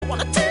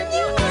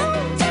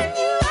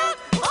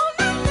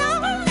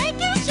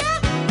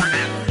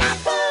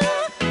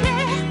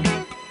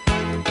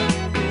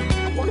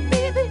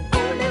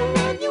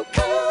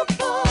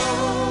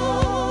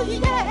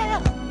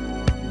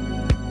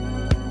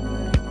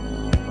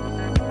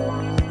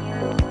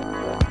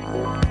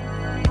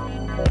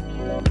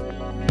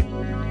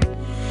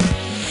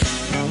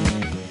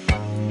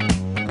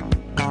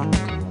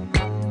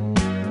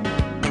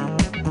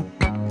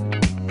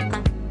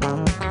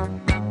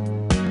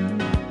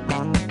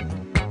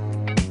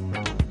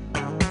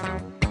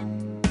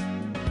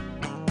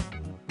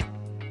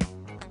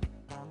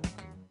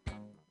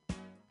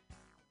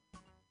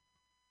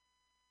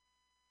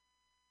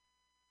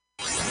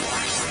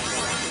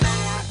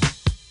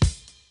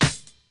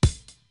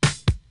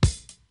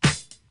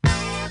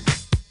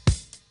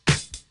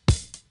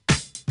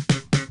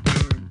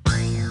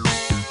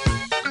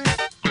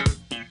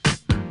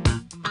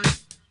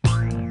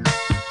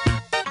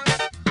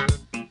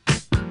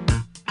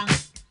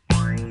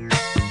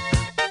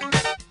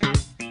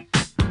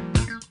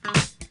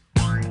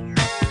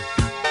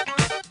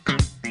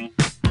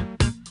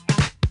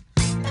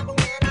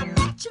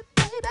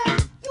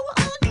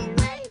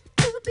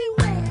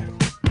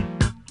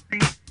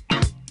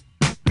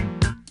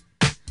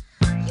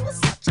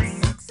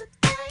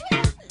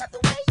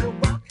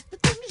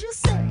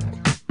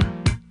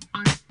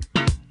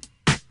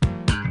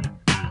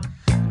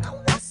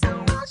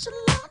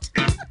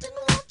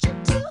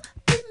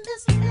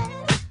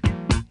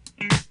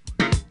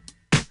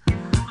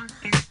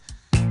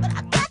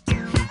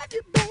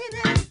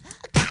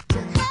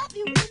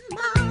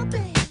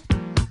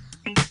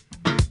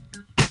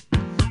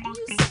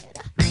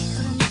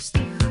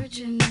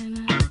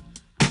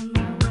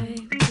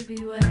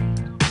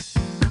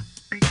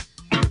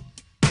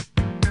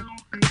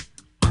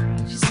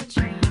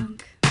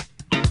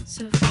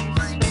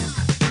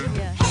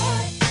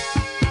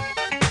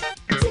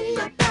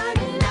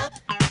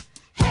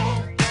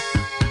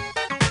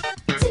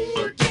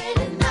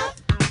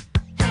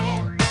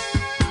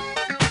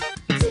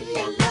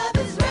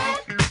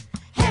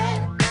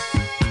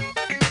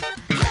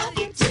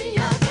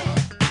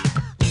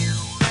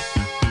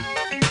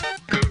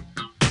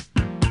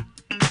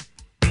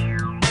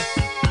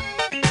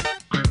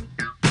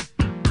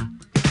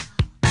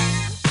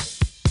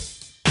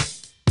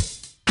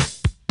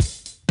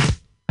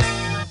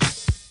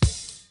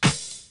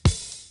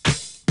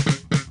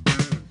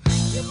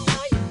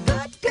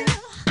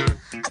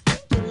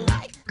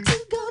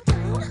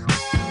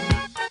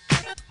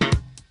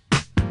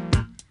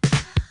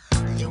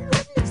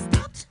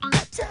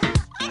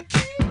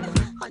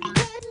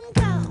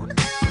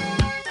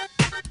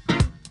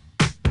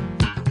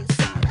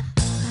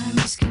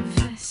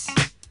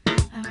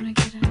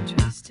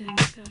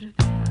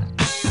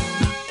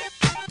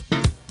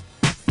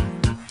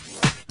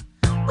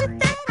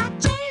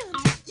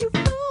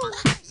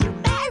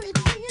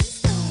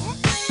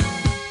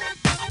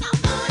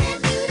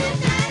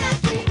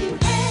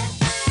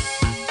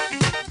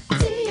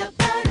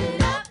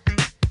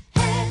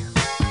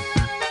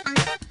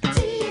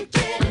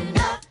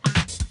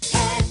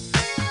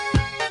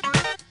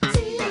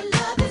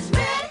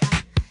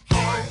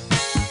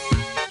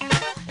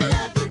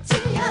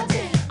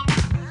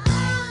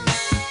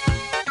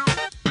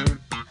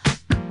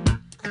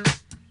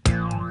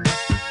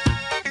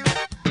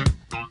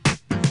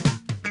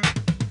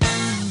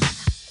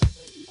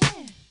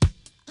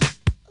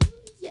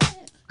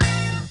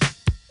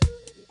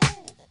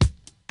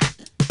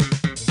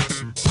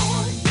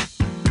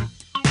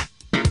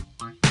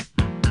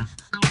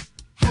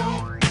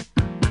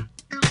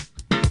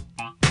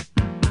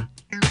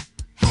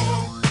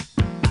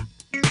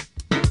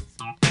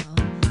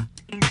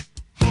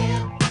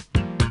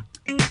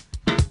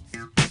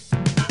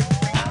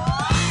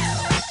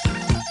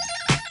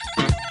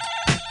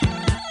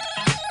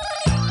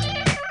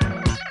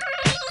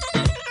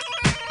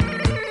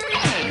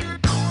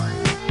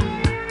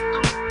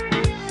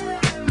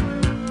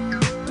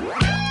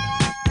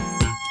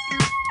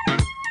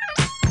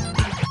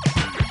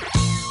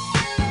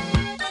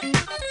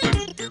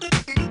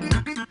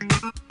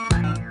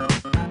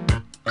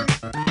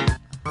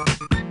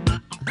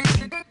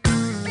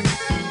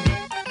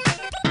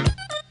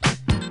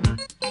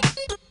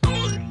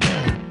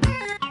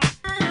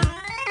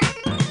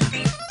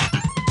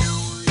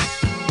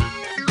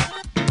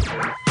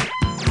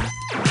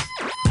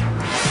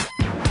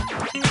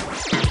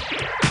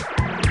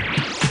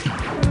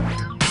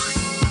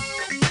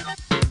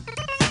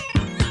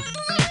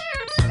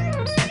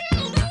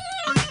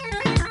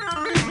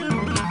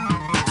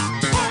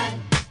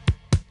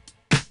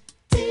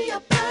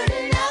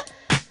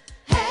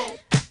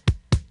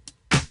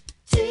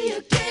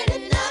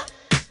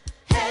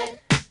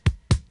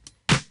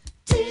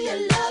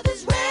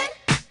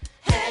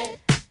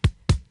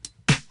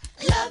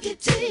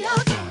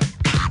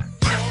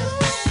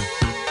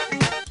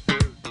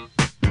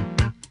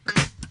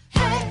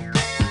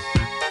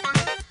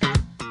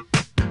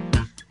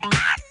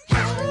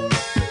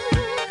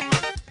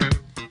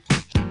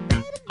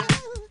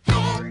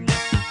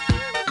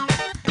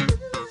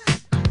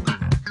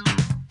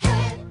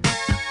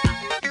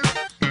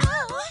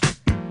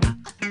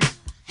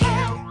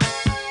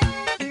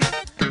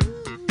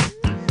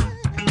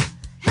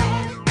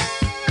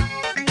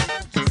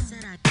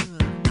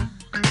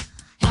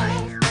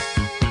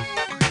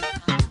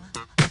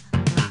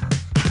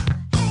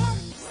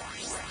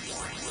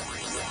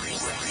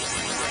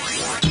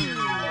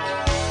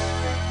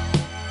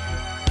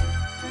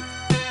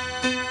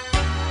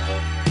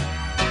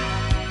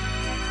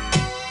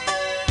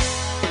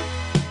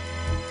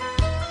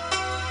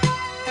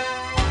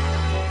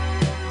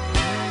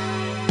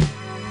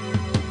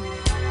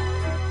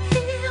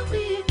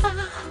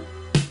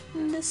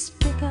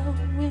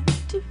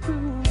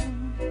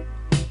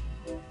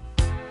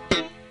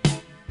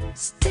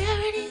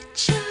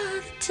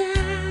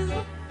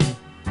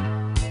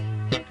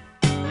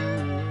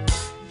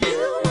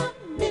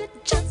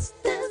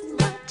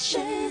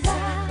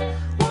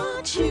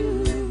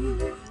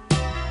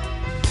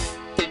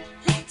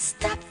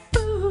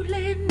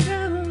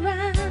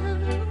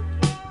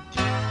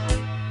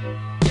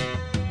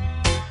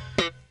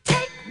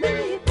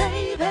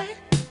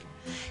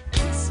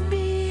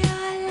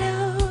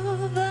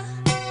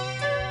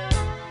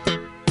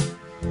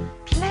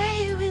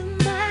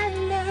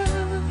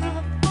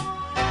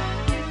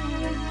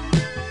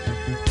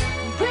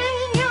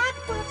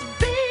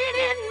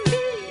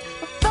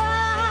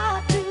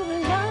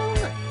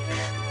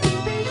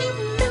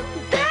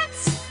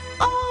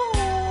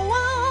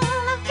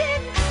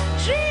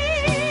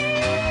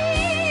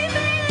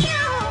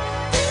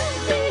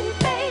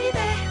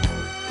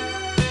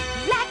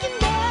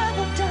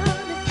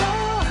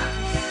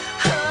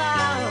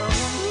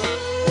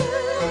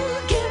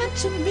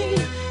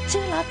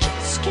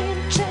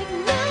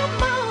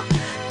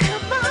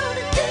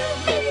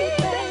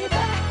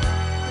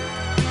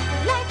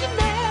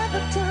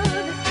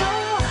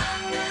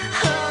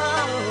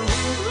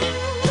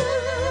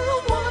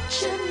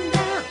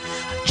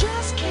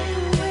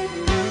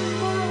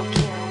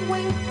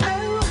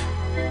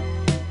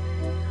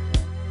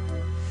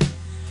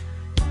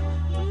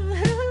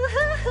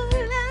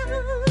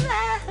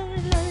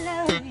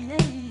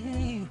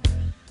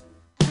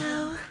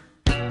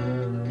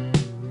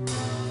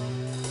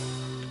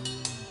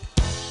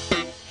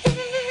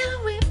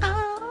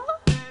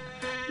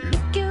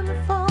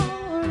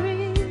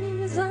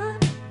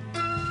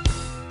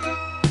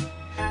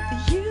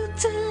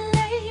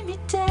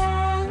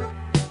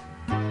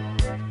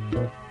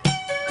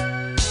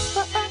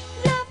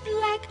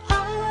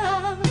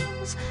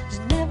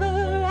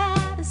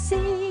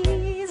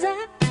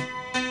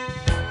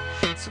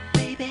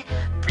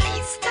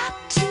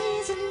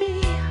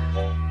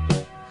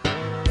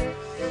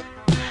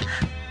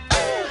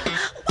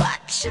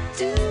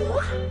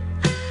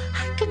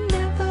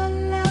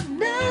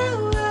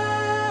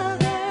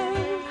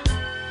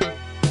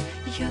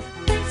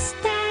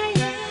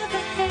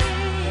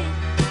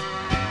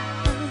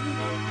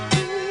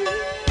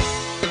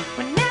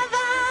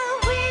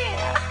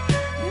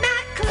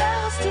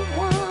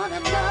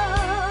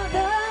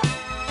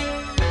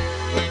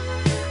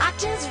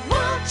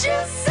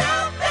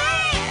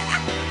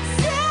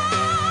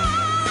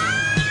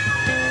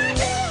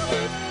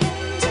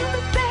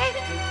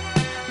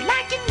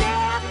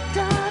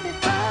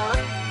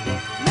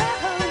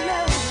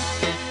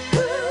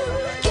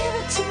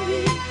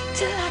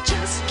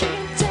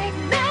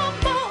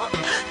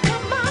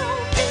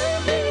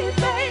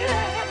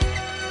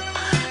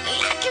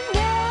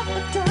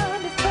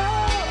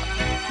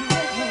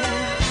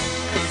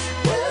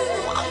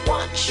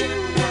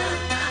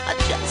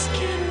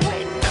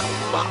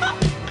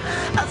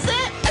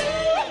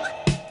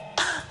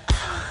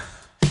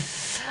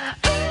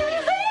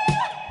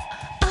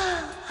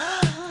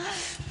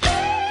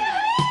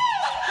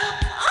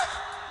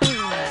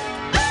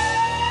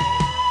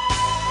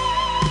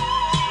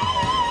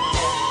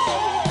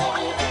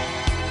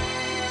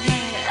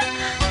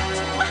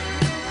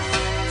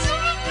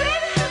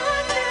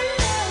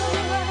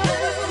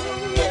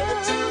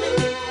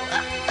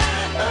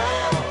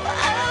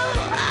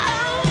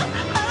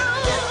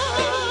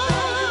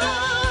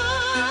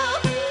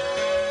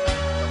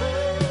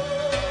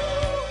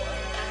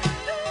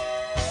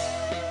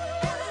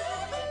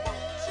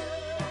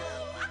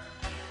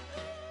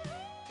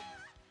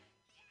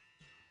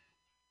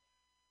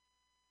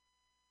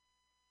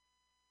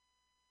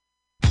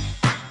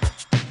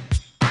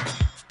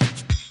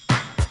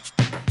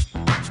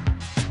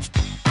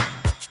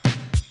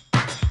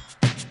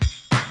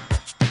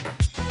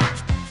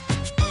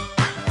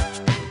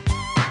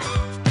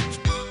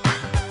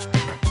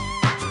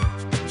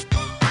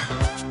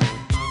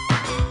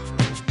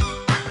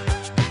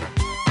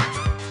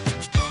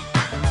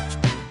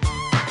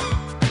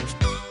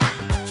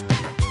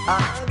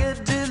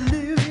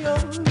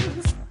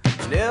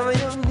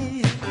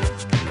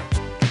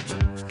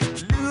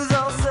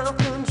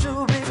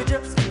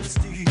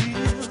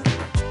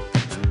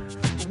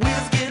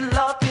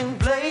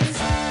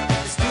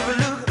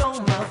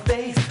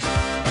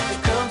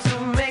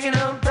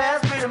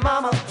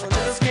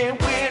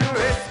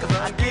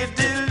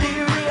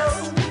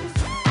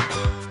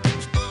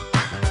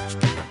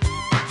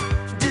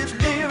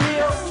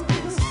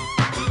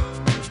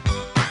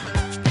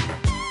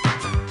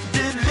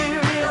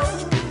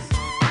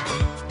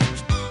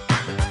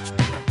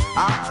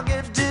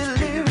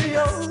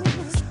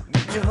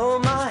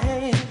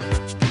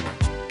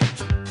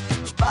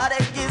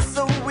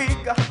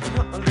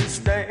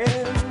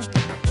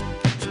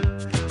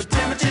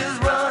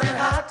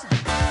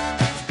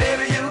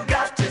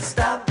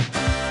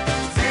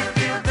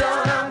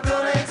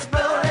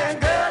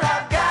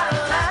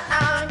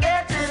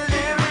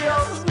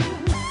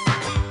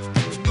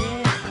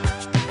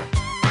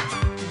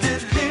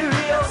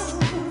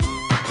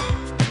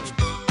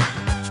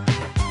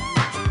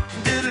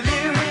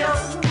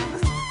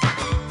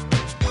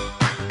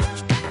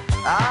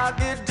I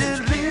get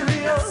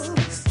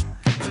delirious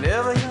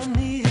whenever you're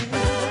near.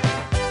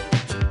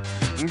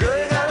 Girl,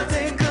 you gotta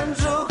take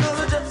control, 'cause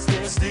I just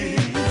can't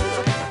steal.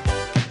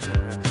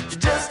 You're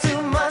just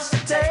too much to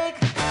take.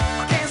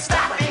 I can't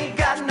stop, I ain't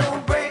got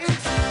no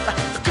brakes.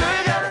 Girl,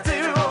 you gotta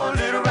take me for a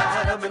little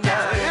ride up and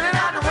down, in and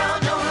out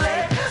around your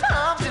leg.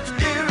 I'm just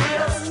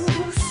delirious.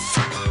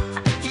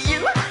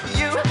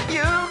 You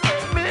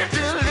get me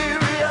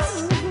delirious.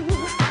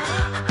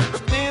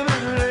 Baby,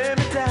 lay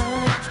me down.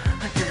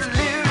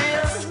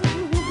 Delirious.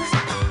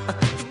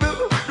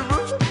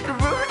 The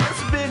root is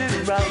spinning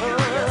around.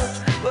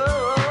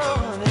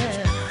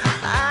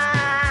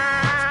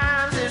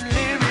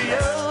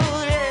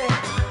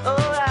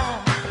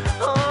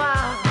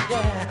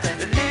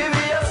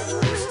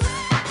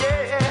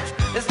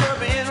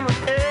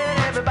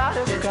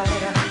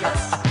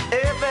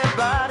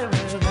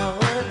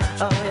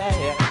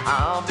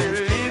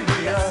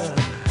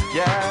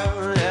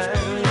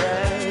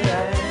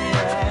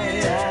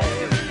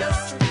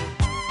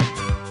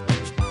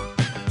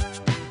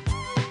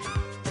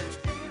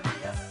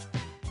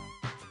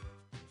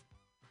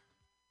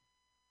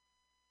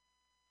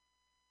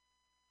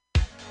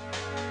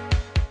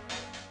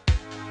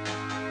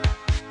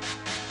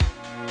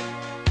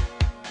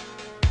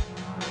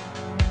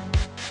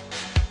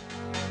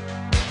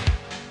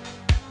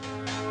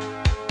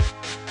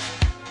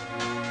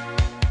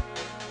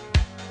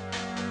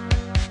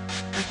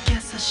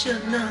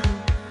 Should know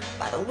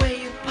by the way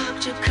you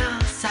parked your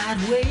car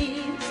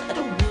sideways that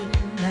it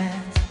wouldn't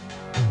last.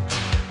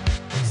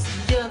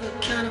 See, you're the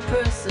kind of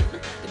person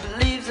that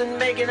believes in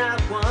making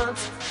out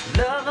once,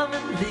 love them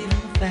and leave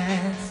them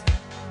fast.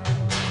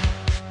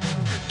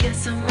 I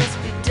guess I must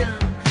be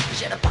dumb.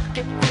 She had a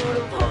pocket full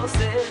of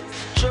horses,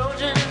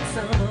 Trojan and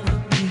some of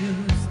them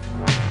used.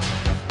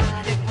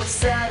 But it was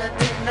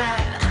Saturday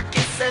night, I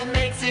guess that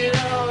makes it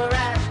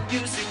alright.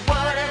 You see,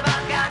 what have I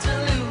got to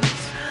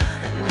lose?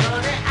 And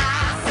honey,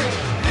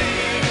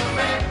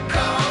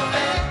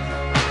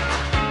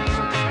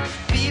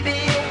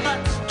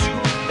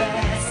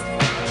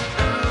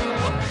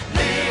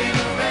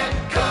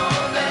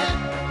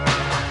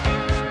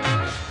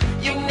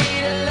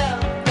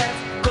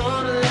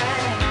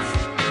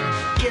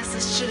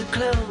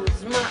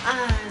 close my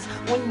eyes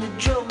when you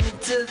drove me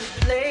to the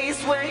place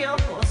where your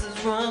horses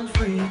run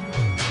free.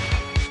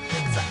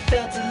 'Cause I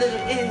felt a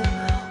little ill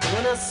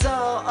when I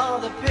saw all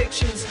the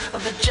pictures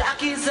of the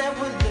jockeys that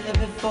were there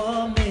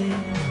before me.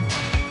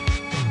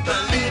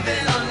 Believe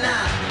it or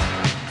not,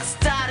 I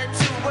started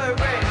to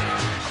worry.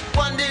 I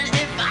wondered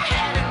if I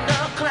had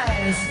enough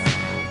class.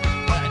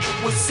 But it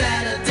was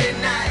Saturday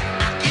night,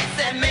 I guess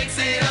that makes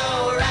it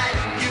alright.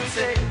 You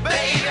say,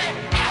 baby,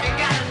 have you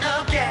got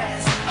enough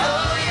gas?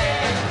 Oh yeah.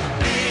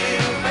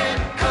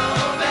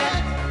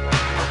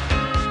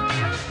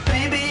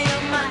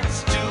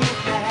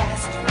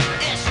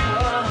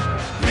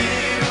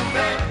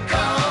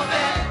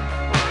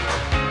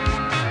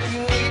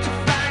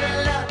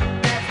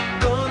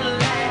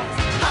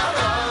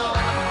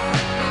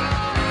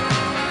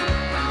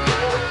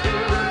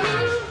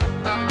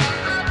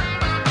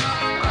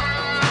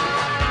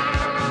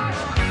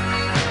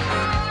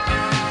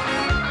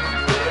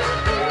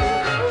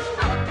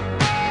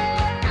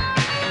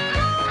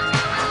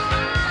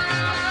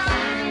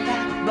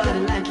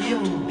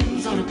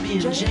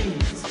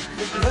 James,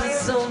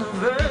 he's on the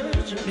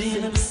verge of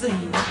being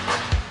obscene.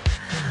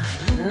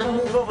 Now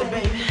move over,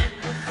 baby.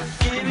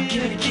 Give me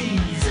the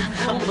keys.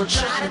 I'm gonna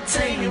try to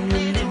tame your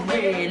really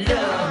red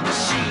love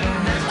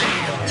machine.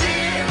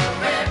 Little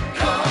red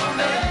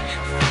Corvette,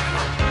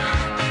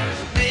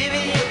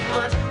 baby, you're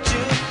much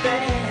too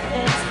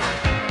fast.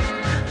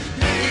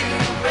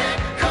 Little red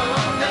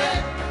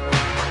Corvette,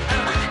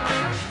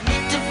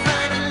 need to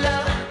find a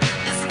love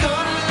that's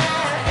gonna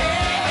last.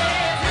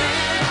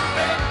 Little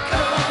red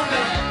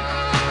Corvette,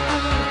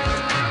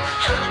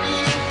 honey,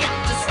 you got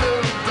to slow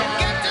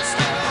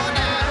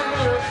down.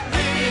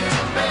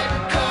 Little red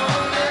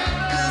Corvette,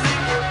 'cause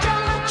if you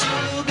don't, you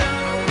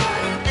gonna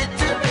run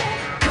into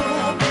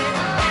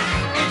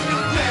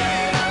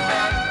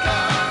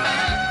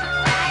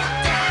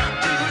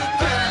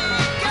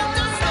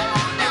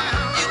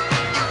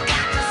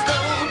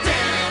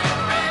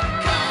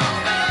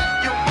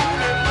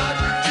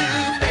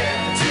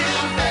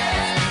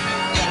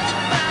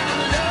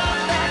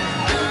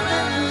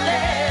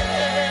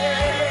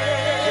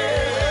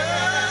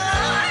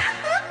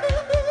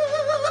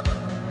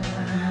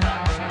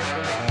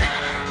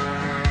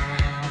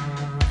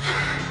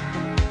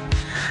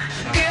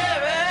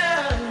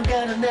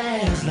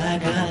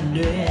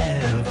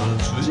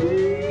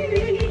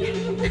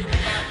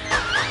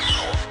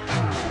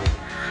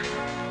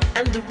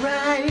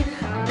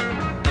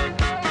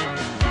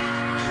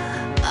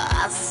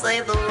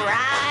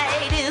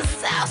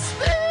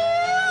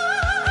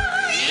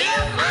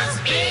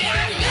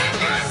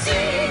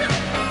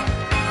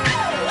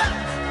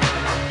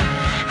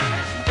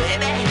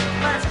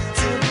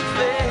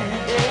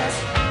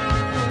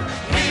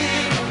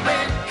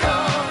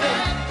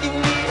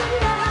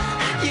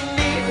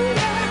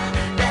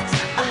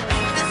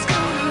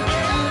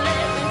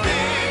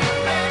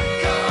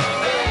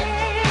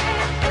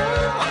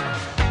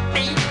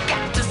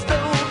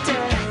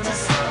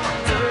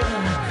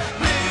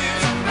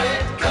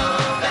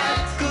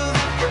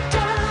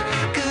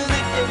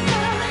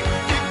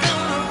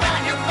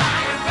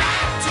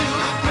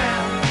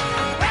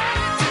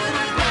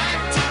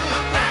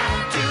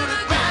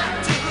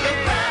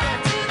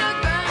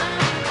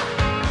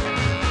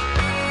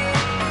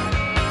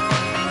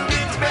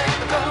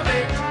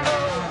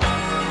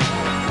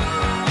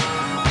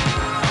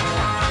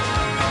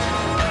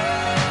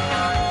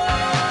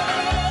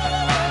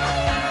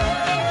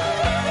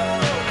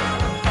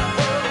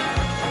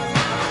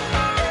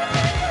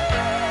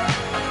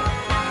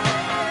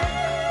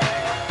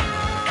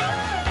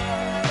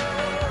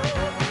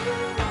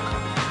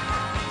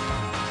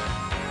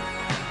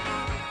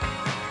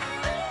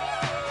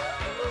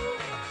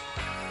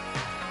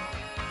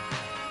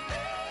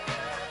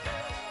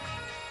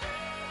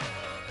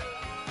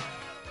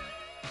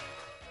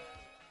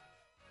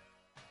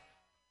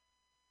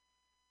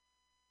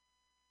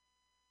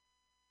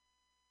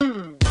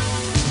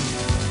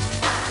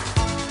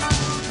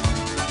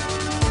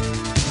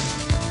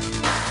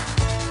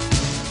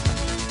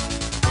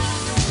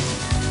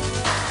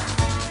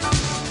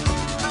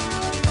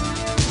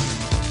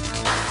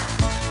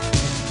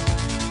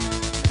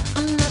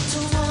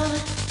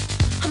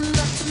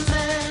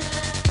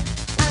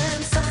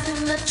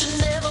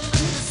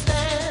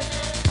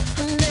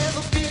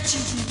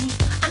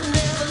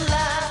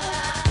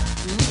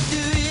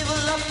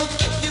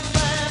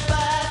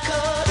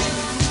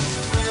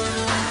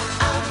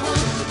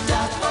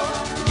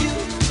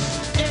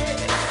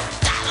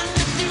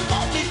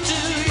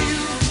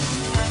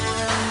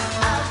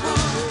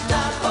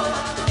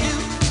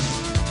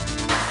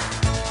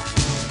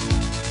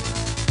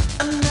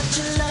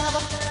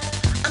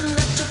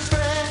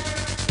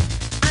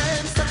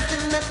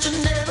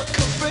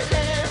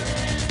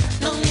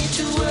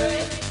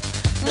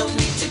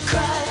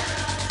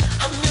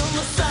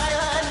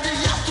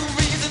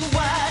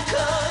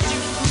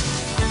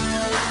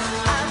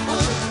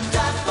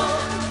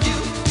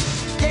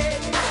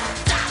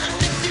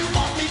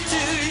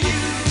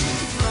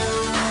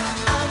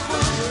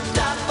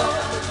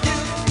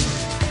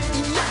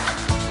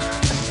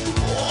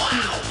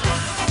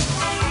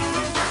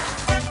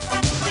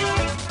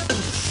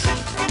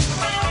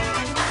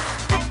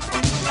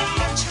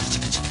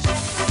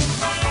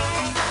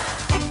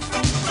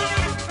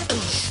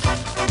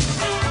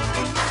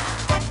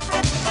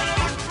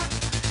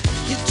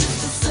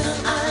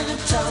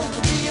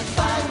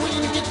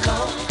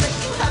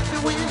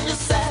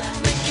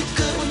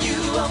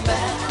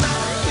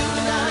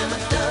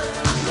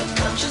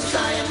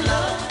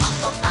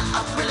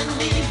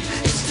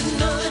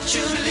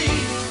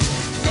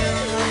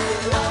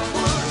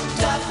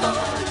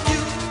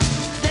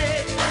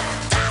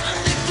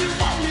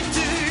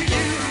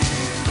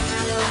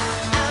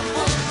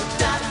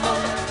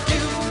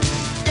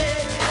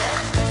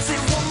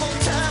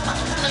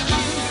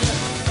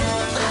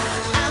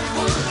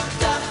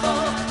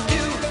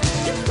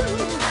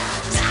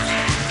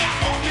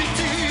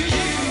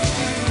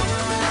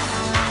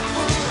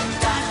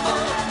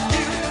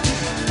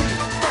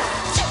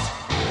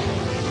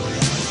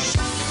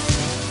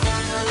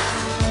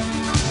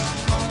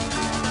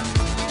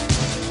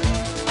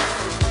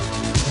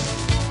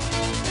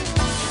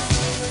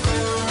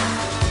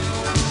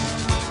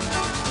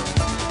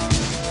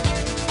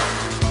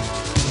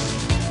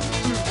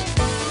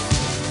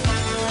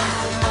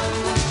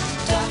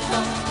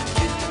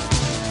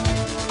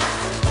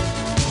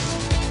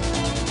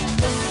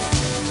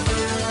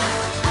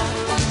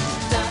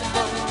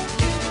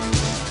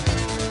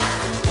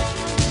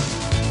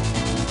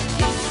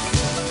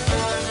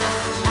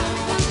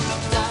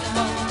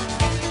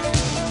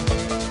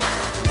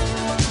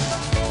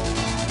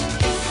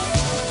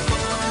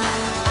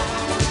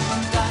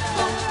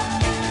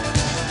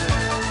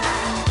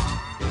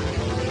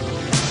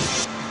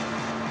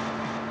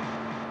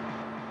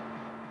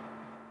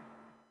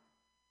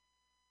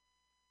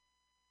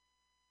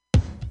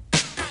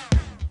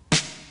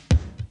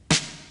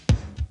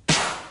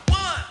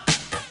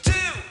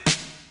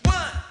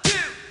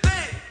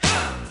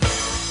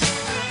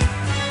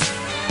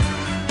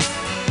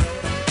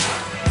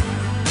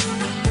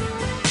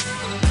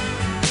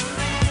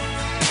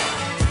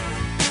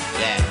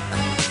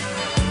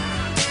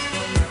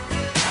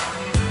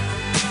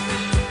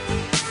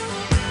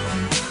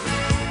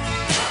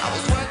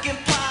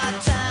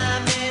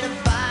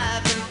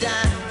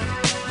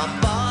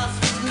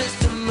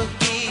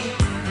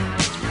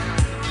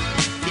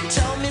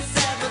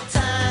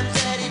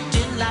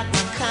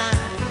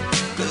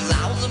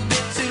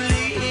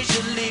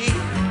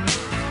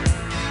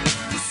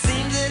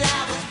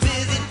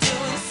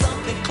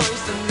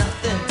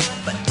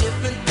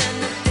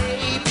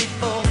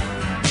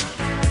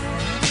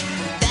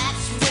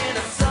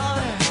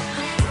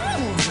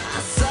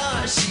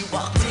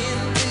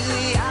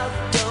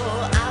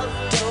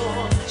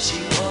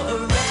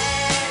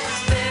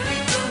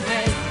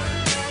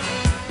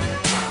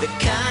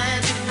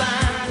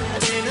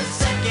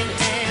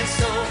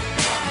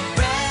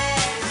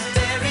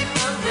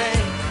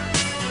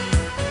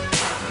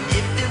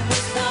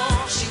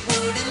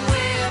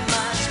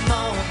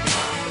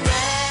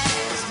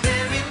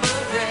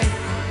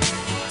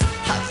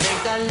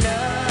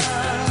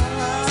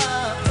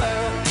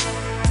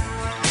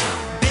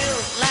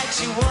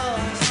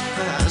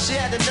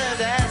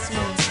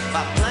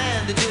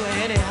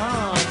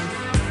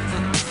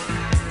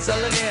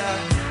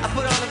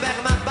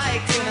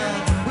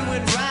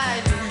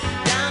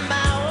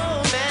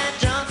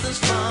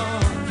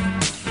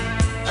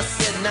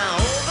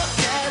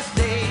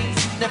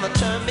never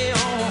turned me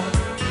on.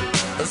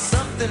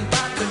 Something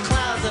about the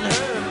clouds and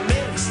her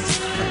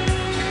mixed.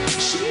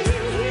 She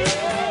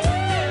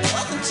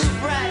wasn't too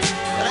bright,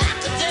 but I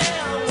could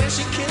tell when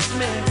she kissed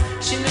me,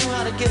 she knew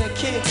how to get her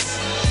kicks.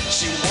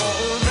 She wore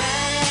a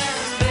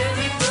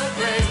raspberry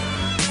beret,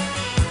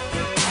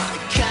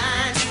 the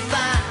kind you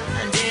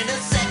find in a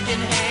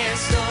second-hand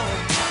store.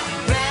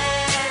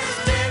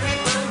 Raspberry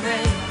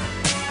beret,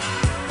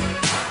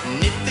 and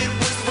if it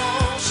was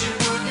warm, she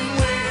wouldn't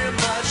wear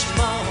much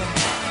more.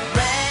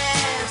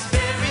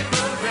 Raspberry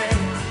beret,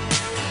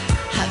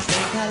 I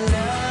think I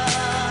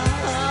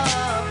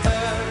love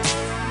her.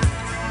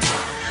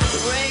 The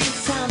rain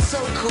sounds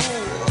so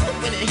cool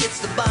when it hits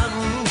the barn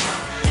roof,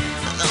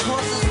 and the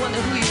horses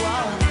wonder who you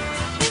are.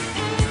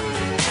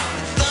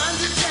 The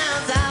thunder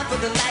drowns out for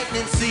the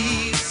lightning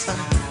sees.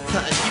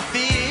 You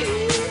feel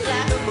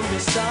like a movie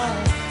star.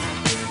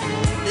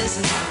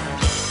 Listen,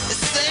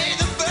 this ain't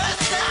the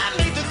first time,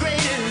 ain't the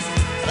greatest,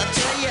 but I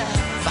tell ya,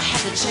 if I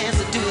had the chance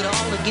to do it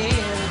all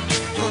again,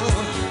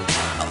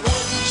 I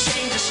wouldn't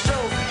change a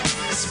stroke.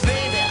 'Cause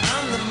baby,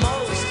 I'm the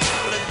most,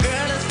 but a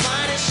girl as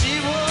fine as she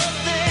was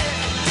then.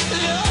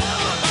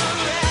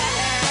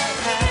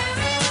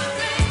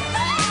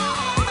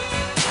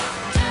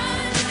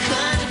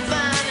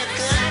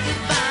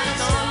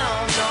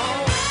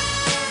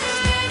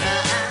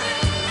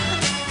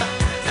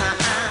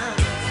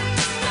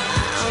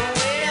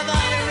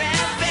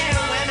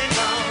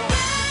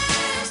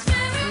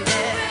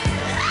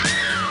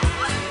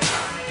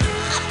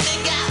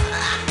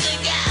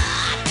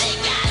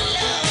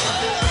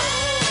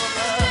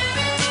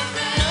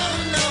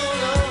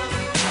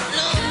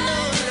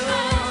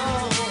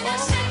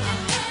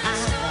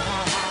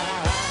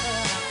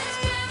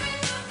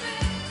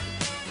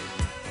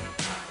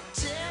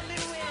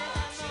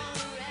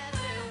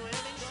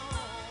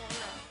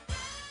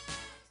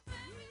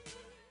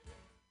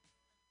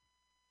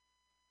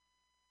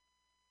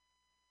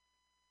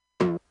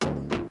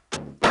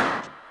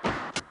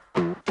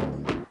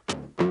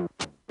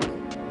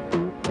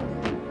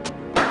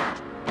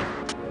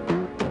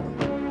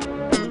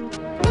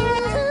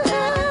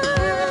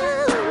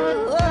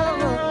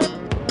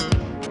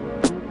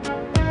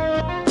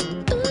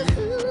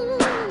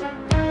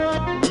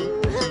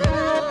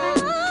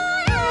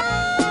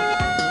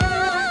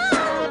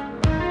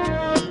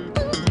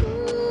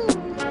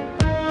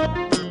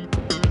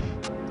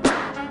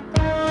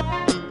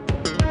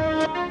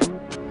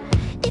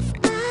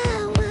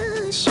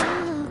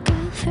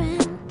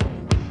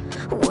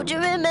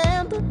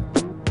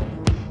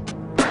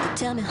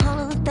 Tell me all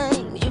of the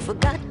things you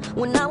forgot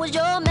when I was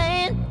your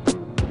man.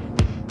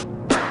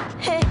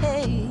 Hey,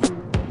 hey,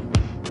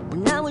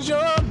 when I was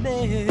your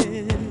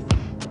man.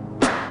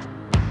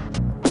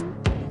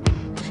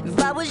 If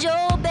I was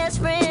your best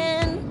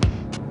friend,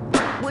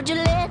 would you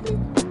let me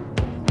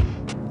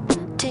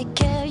take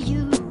care of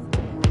you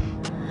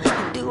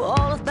and do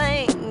all the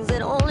things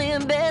that only a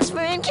best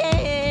friend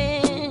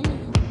can?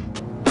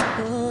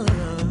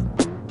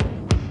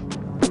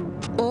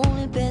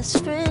 Only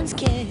best friends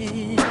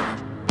can.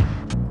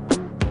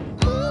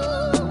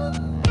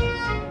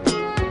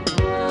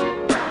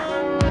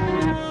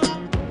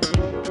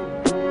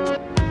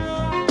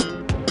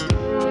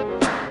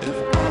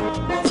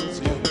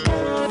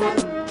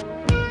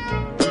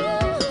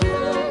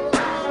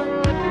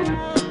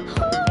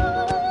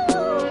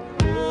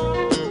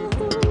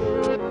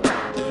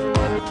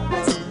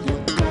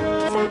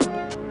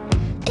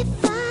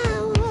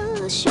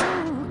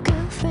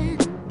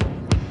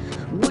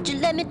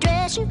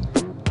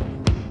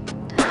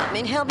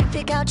 Help me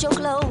pick out your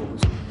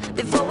clothes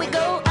before we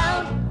go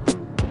out.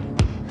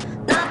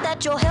 Not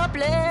that you're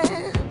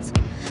helpless,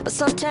 but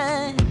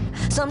sometimes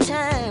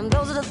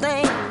those are the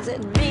things that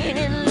being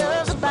in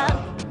love's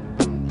about.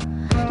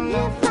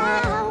 If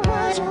I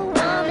was your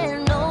one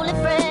and only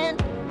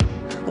friend,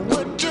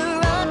 would you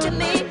run to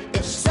me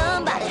if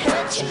somebody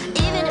hurt you,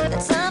 even if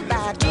that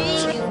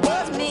somebody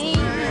was me?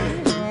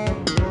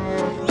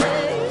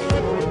 Yeah.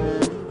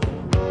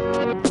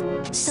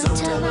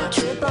 Sometimes I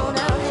trip on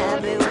how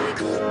happy we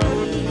could be.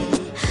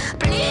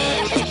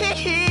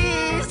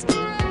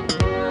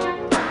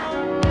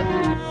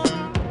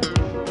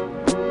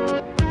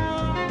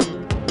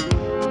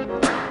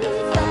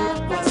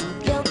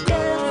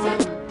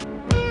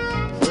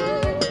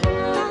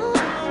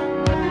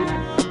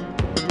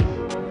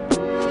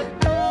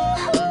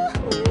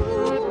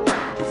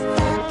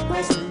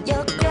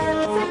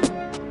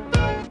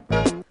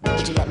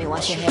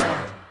 Your hair.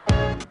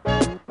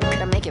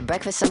 Could I make you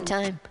breakfast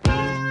sometime?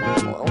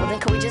 Well, then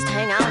could we just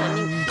hang out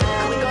and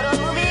could we go to a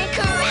movie and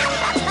cry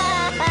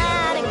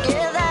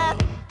together?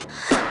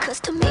 'Cause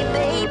to me,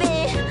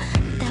 baby,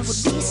 that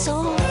would be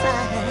so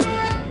fine.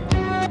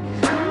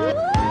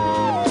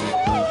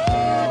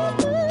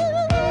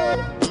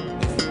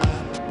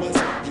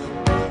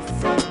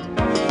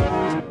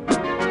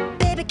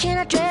 Baby, can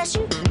I dress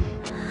you?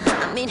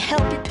 I mean,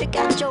 help you pick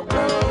out your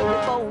clothes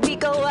before we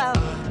go out.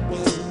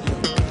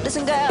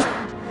 Listen, girl,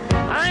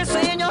 I ain't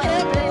saying you're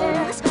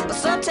helpless, but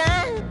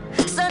sometimes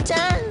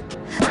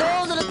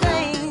those are the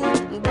things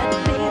that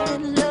make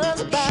it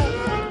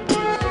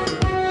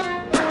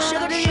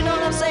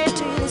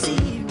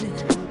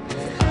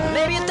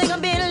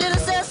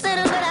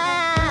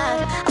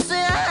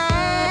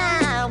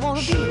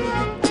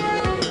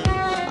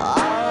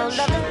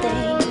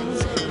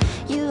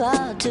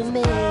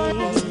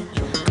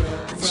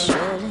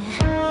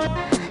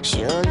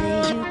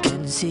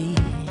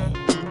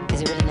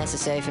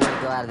say for me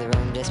to go out of the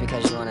room just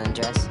because you want to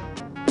undress?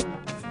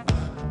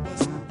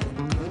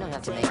 We don't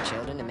have to make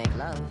children to make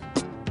love.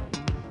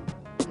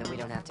 No, we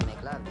don't have to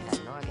make love to have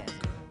an orgasm.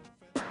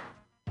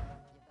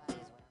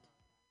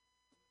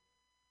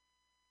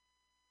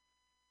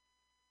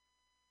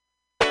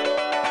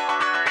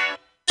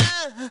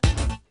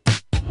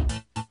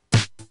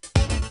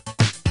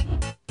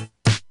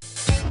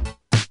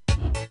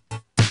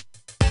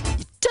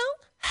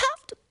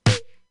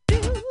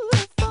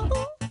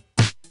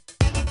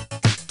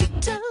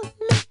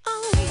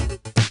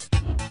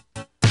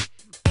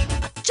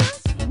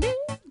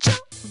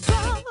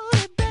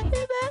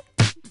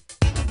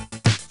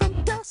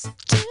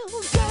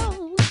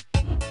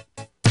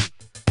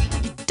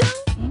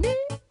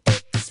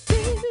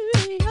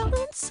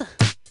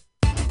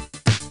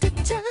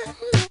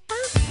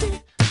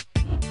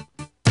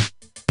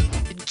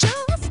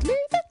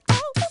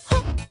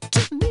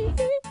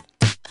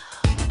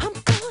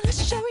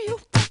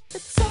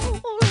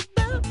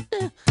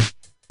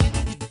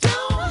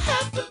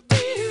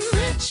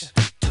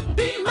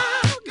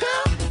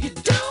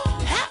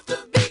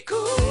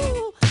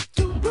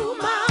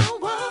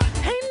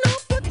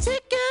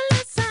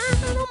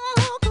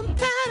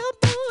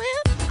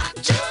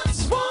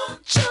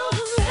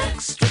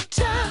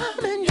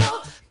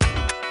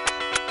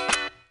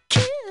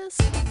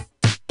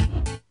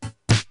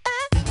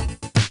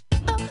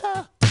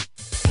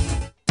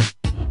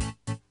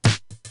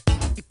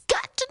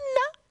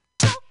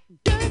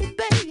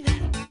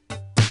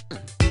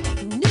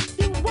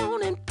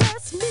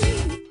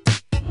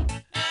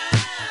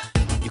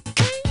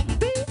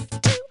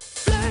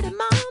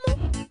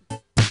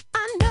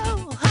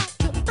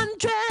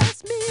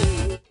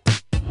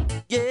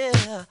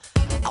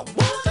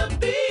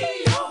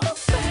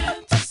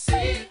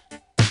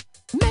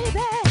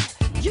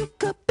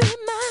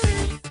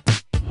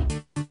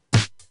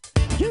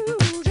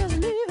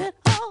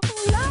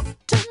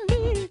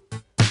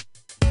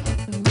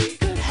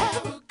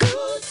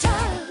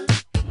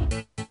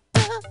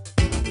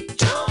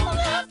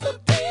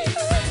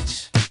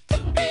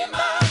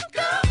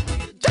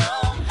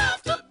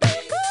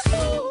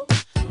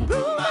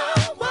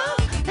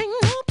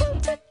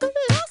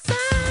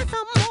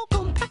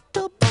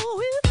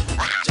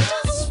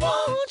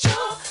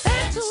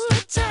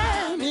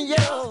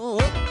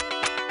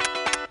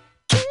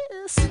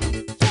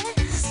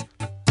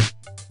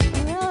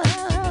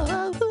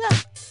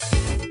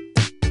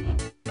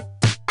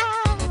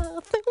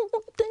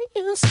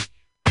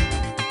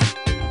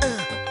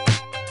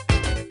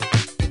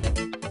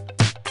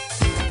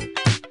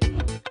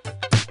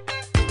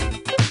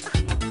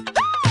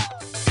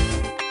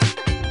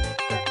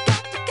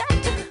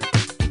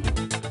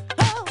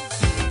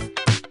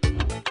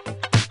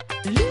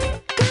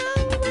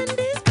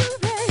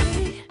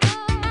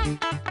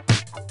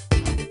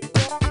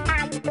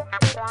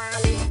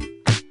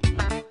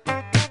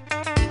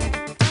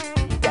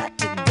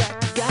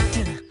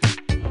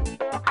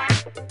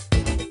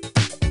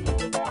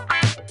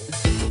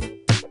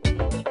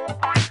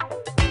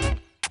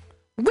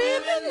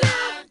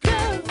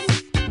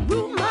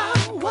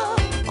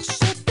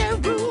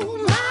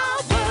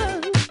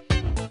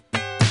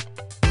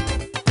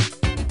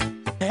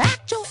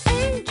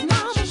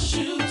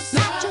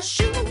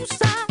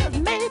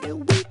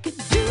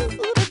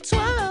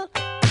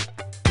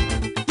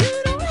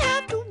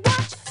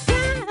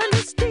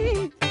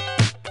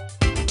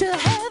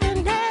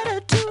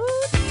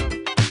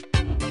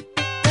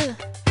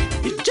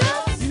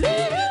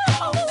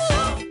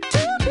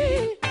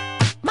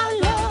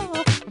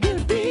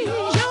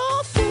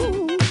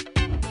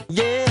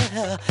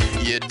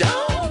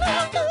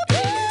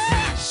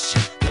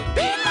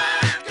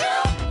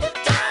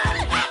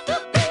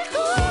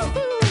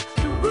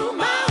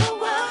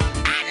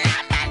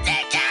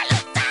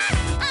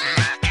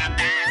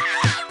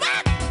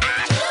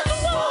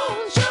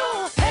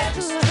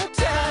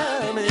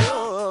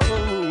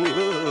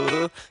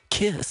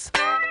 Kiss.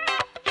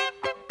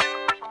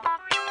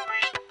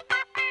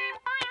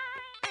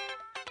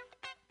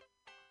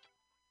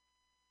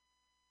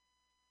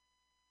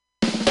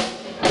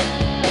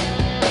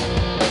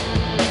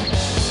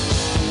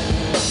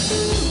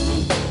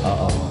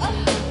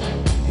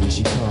 Here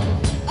she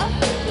come.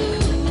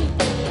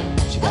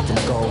 She got them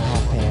gold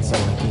hot pants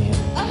on again.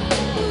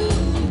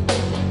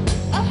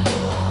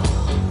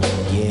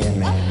 Yeah,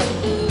 man.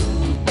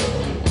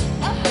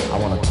 I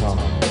wanna talk,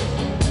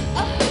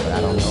 but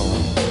I don't know.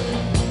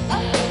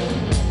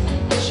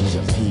 She's a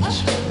peach.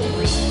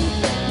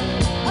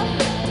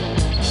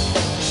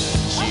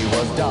 She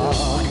was dark,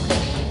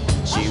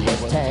 she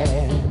was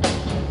tan.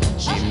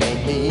 She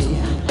made me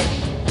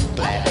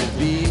glad to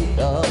be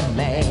a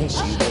man.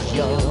 She was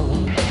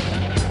young,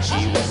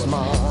 she was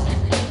smart,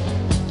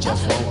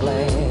 just one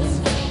glance,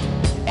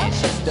 and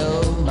she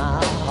stole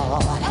my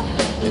heart.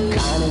 The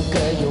kind of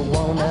girl you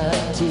wanna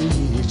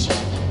teach.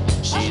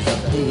 She's a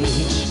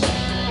peach.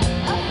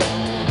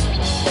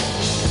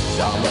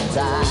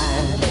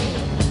 Summertime,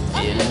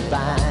 feeling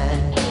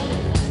fine,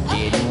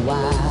 getting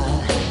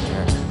wild,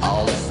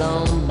 all that's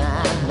on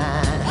my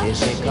mind. Here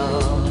she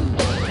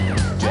comes,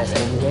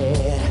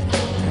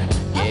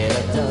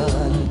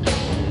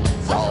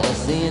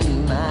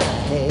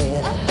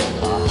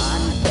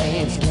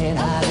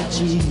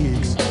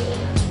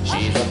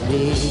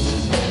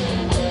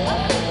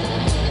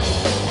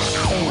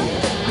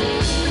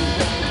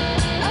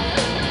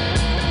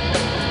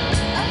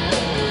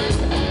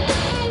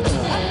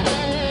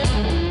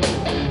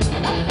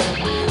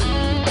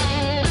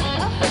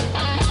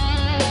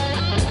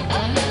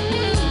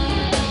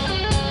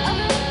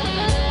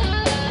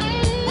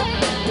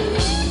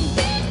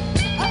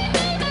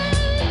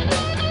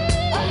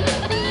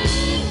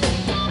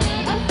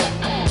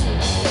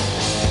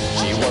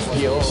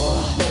 for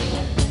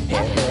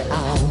every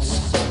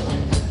ounce.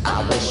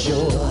 I was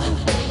sure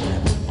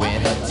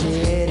when her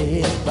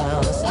titties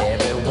bounced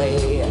every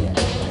way.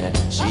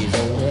 She's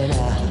a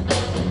winner,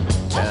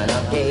 turn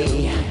up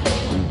gay,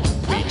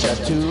 preacher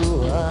to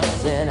a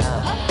sinner.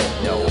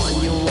 No one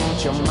you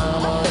want your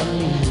mama to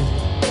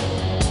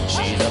meet.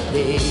 She's a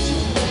page.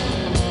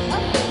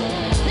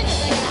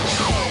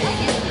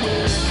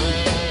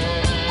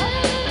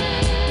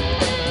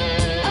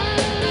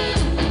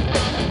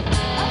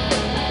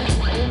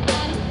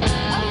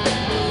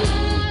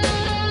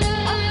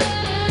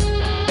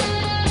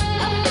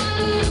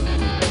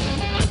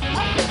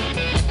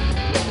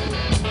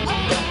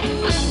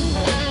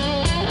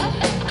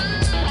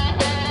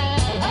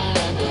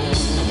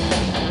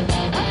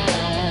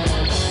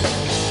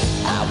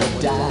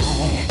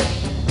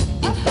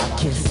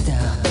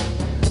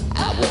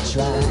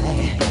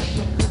 Try,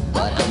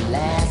 but I'm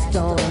last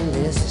on the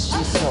list.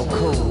 She's so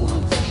cool,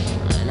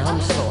 and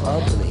I'm so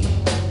ugly.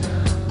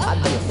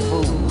 I'd be a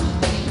fool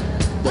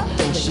to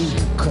think she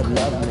could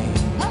love me.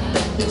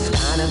 This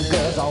kind of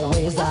girl's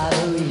always out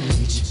of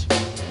reach.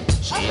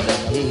 She's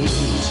a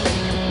peach.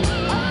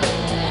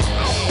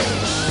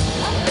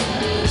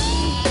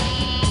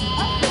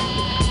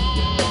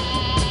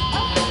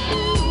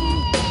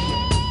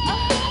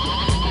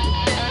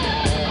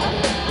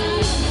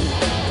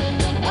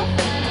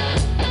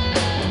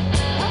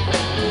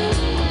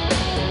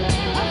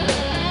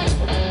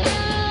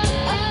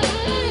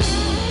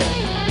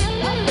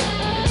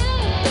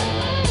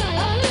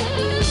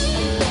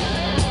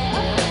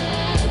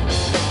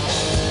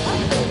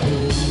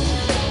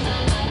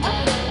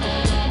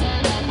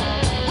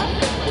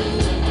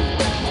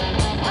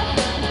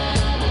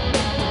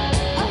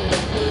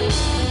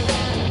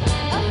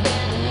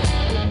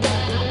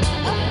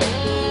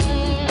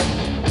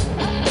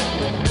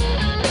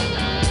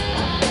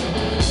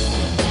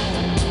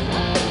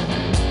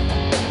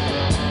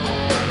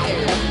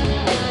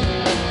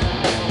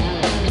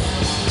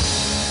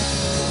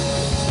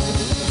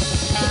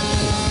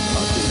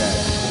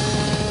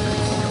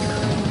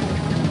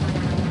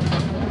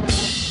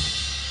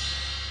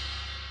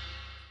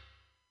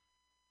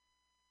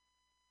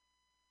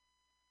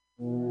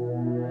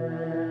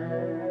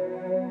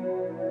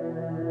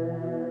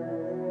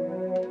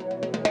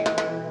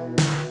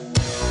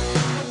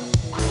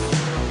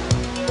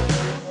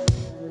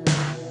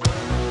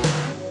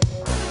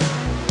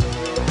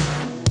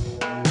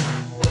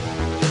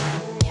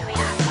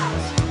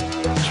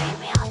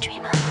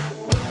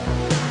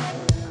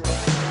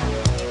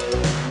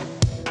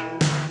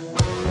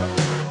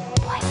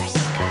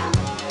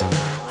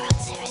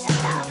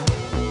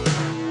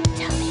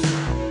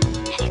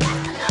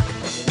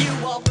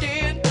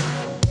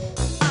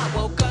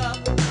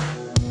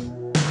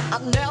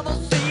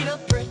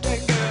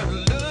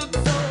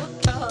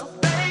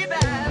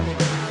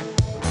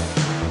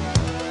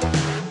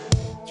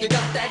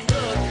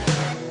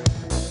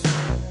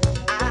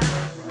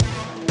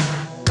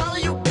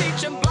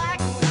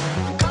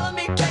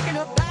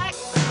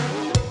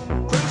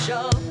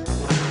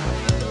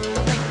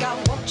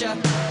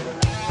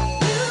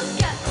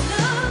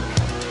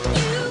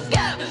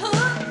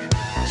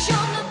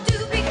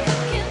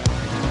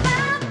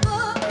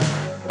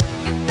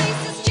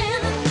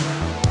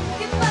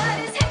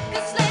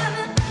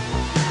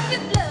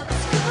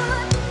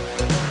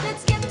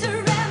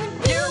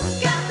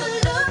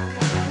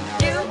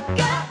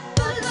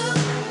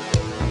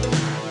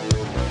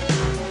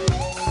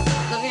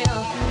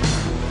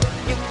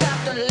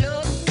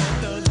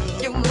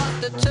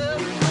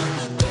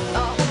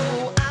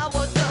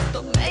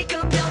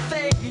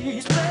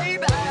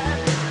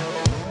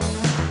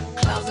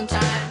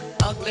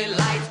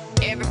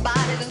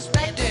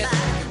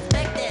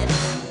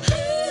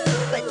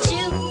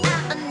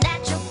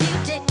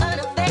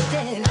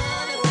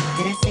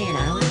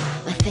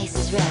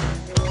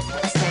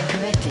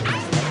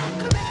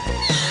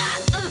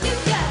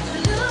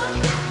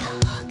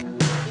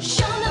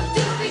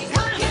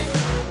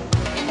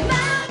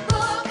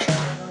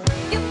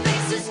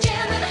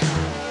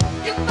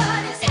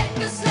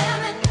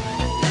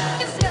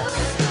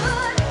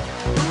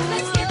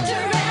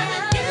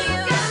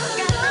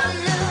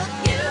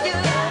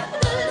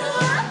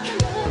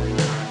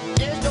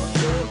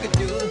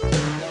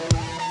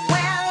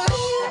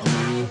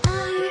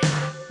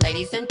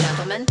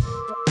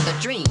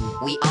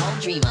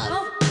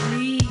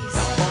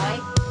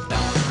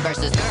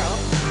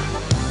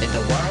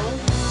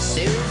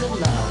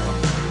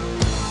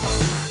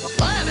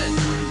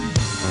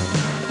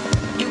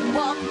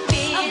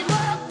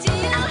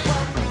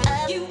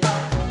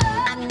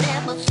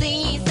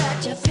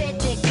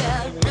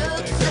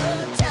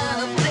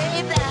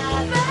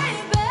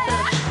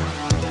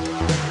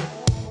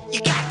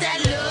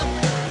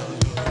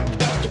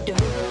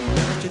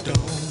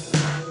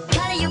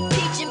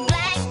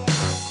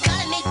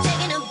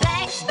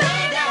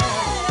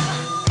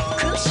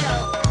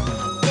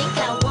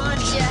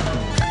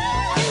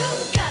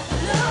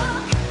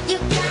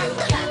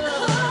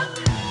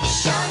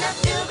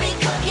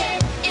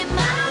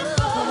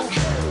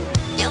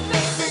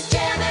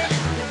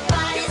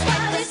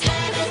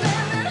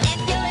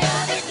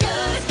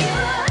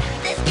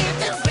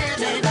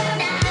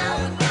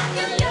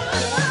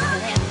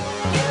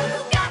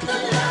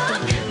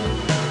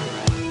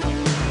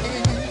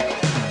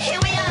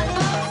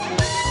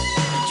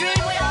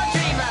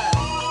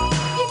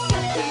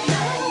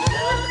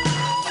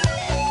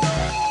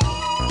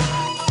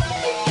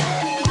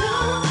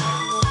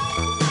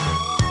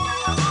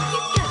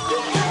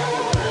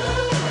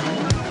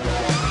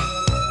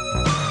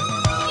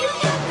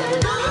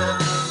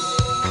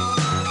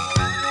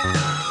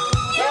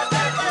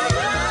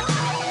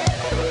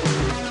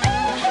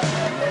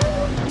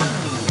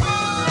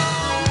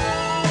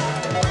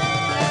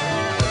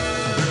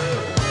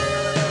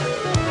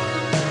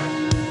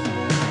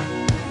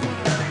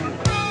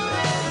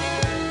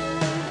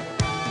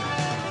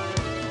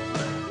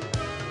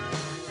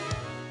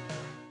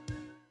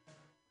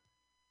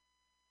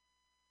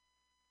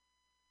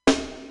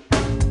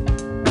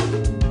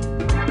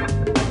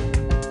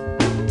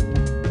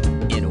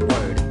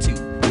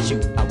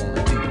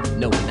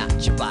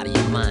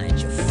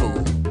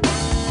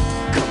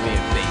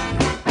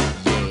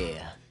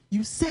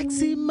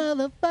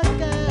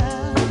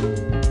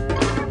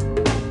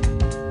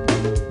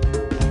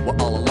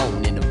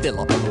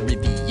 villa on the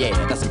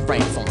Riviera. That's in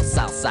France on the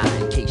south side,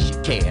 in case you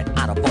cared.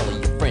 Out of all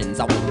of your friends,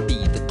 I wanna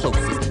be the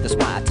closest. That's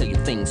why I tell you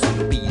things so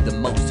you'll be the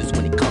mostest.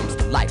 When it comes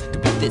to life, to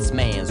be this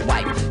man's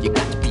wife, you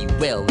got to be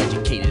well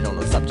educated on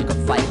the subject of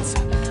fights.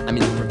 I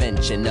mean the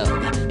prevention of,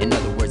 in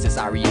other words, it's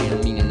REA,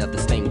 meaning of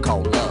this thing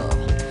called love.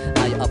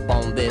 Are you up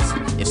on this?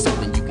 If so,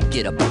 then you can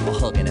get up off a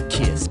hug and a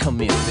kiss. Come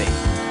here, baby.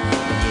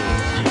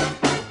 Yeah.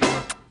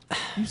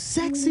 You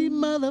sexy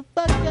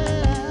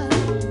motherfucker.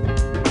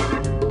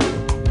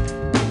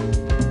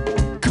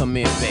 Come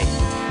here, baby.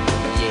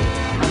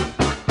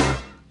 Yeah.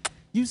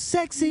 You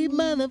sexy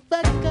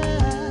motherfucker.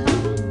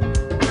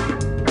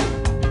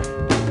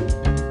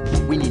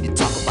 We need to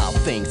talk about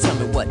things. Tell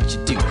me what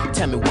you do.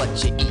 Tell me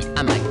what you eat.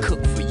 I might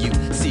cook for you.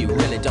 See, it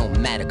really don't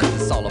matter, cause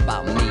it's all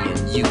about me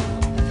and you.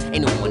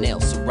 Ain't no one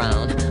else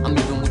around. I'm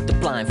even with the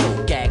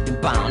blindfold, gagged and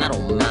bound. I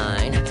don't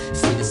mind.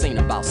 See, this ain't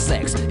about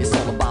sex. It's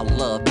all about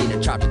love, being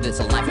in charge of this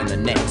life and the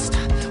next.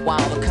 Why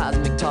all the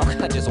cosmic talk?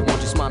 I just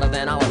want you smarter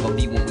than I'll ever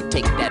be when we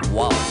take that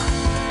walk.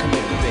 Come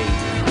here, baby.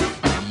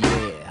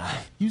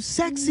 Yeah. You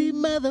sexy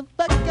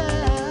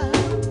motherfucker.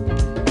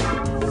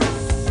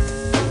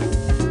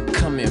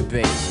 Come here,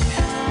 baby. Yeah.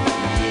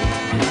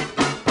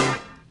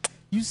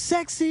 You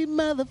sexy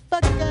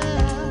motherfucker.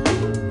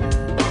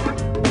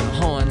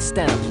 Horn,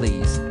 stand up,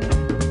 please.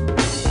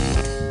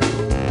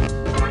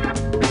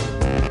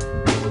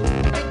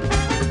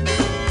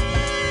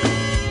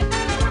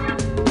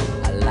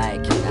 I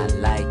like it, I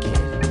like it.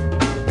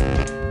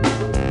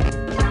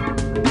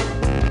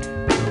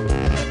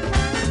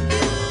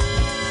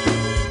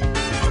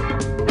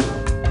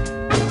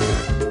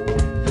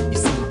 You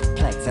seem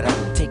perplexed that I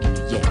haven't taken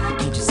you yet.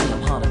 Can't you see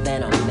I'm harder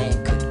than a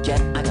man could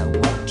get? I got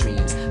wet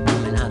dreams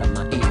coming out of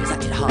my ears. I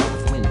get hard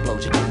if wind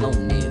blows, you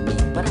alone near me.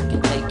 But I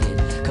can take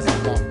it, cause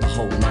I want the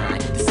whole nine.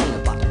 This ain't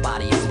about the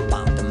body, it's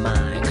about the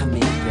mind. Come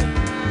here, baby.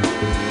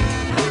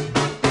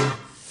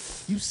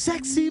 You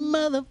sexy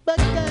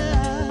motherfucker.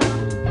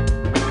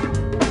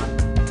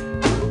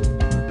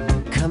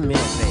 Come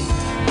here, baby.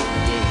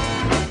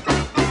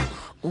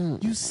 Yeah.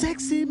 You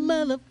sexy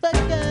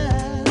motherfucker.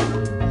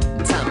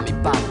 Tommy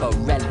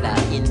Barbarella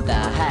in the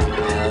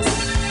house.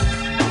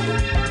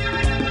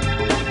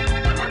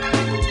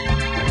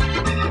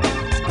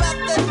 Scrap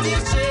the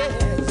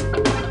dishes.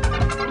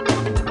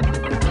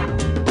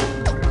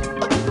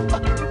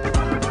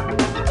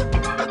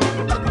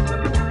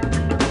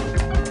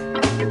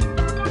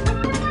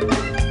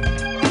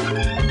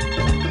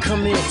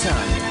 Come here,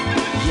 Tommy.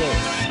 Yeah.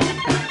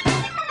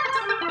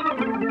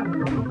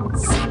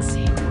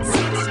 Sexy,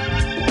 sexy,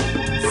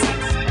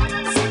 sexy,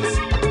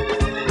 sexy.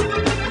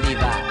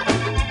 Levi,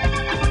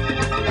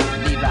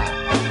 Levi,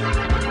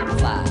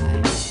 fly.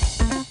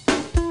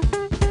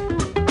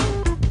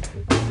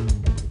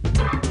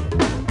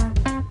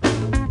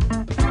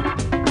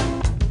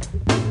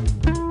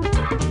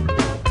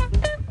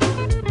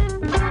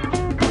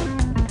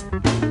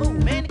 Oh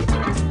man, it's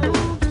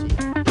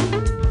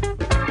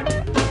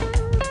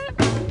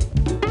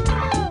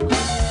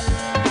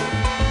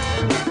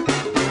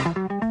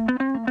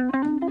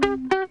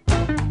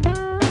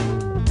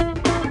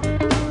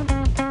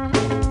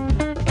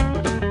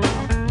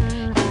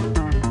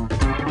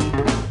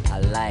I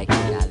like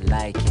it, I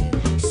like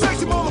it.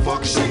 Sexy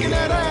motherfucker shaking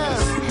that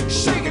ass,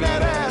 shaking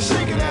that ass,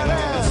 shaking that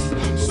ass.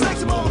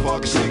 Sexy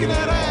motherfucker shaking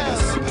that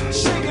ass,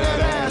 shaking that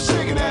ass,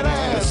 shaking that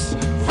ass.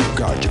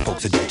 Guard your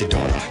folks, adopt your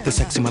daughter. The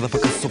sexy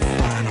motherfucker's so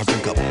fine, I'll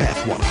drink up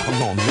bath water. A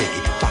long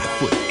lady,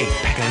 5'8",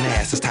 packing an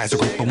ass as tight as a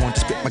grape. I want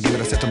to spit my give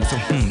it. I said to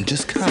myself,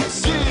 just kinda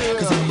son.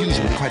 Cause I'm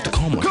usually quite the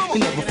calm one. You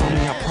never found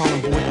me out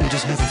problem, boy, I'm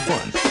just having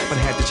fun. But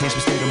I had to change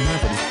my state of mind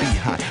for this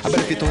behind. I bet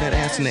if you throw that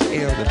ass in the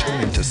air, it'll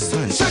turn into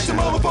sunshine. Sexy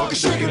motherfucker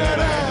shaking that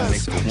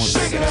ass,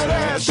 shaking that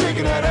ass,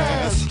 shaking that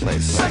ass.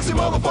 Sexy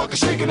motherfucker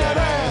shaking that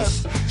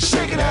ass,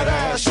 shaking that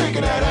ass,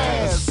 shaking that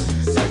ass.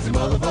 Sexy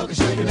motherfucker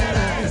shaking that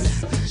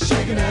ass,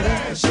 shaking that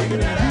ass, shaking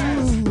that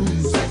ass.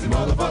 Sexy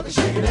motherfucker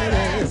shaking that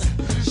ass,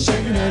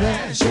 shaking that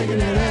ass, shaking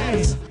that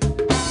ass.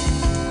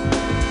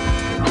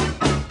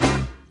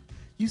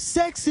 You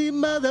sexy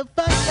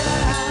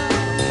motherfucker.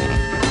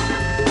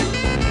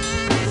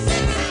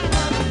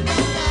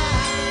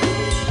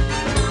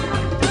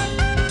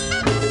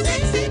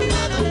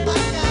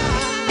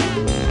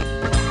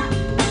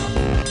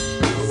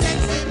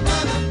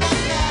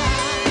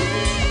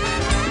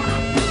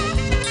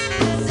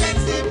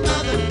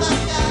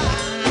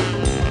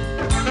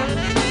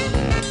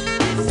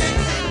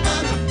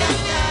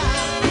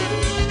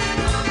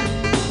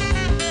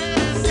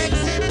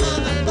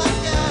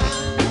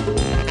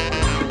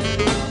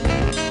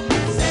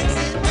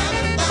 Sexy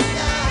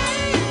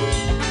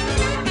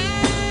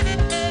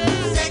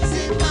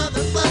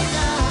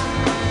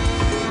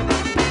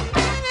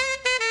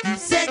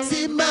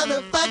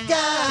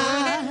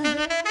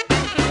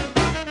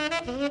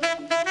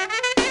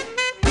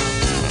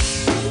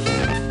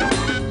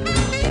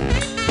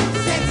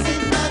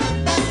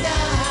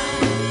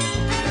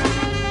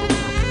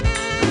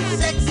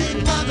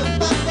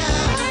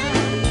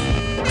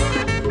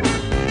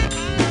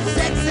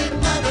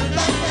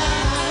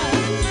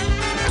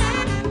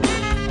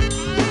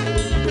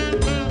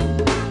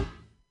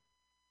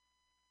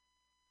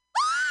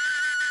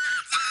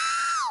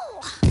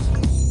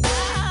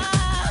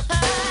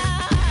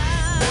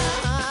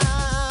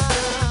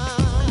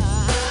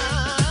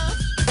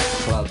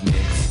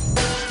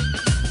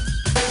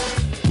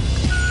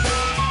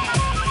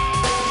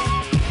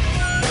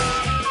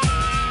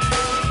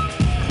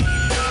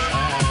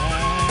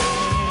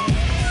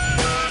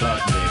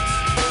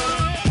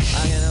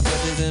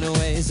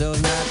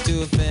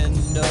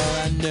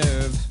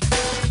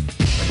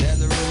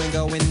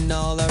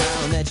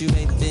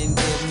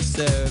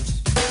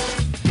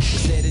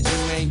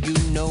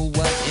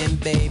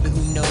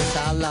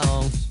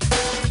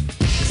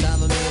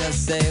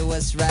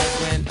what's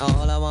right when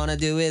all I wanna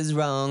do is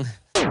wrong.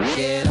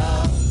 Get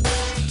up.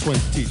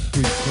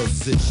 23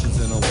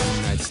 positions in a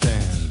one-night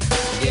stand.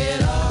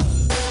 Get up.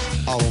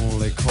 I'll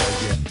only call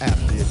you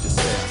after if you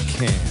say I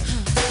can.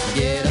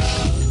 Get up.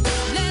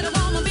 Let a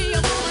woman be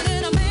a woman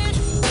and a man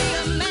be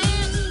a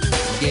man.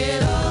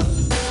 Get up.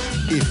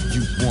 If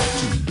you want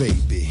to,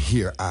 baby,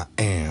 here I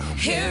am.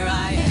 Here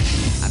I am.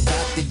 I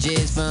got the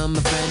jizz from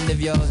a friend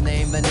of yours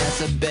named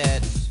Vanessa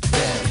Bet.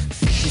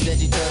 She said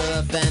you told her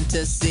a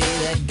fantasy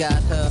that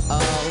got her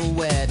all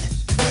wet.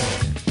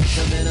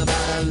 Something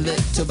about a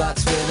little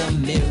box with a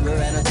mirror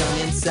and a tongue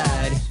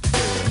inside.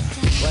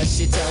 What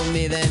she told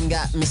me then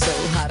got me so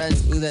hot I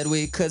knew that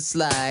we could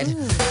slide.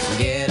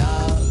 Get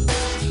up.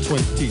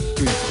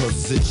 23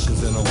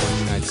 positions in a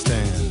one-night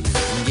stand.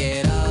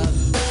 Get up.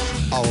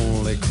 I'll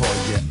only call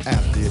you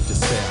after if you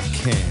say I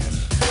can.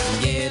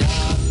 Get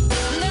up.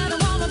 Let a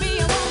woman be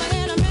a woman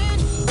and a man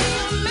be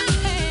a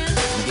man.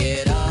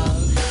 Get up.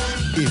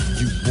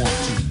 If you want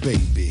to,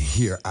 baby,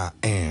 here I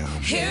am.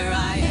 Here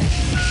I am.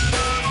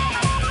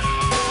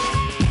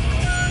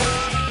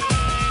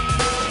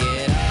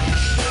 Get up.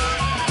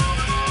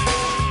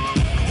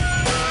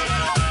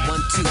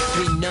 1, 2,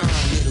 3, no,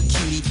 little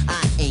cutie, I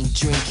ain't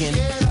drinking.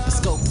 But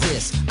scope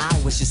this,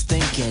 I was just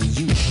thinking,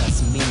 you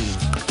plus me,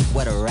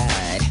 what a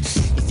ride.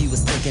 If you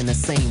was thinking the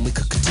same, we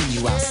could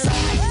continue outside.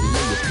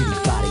 Lay your pretty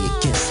body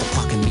against the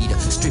parking meter.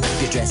 Strip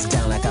your dress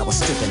down like I was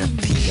stripping a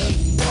Peter.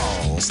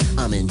 Pause,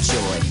 I'm in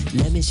joy.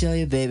 Let me show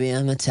you, baby,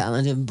 I'm a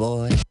talented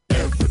boy.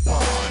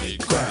 Everybody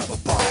grab a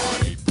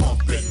body,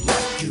 pump it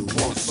like you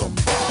want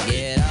somebody.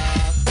 Get up.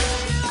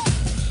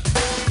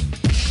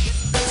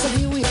 So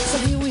here we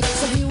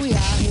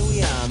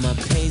are, my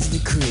paisley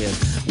crib.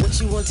 What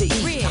you want to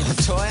eat?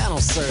 Ribs. Toy, I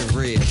don't serve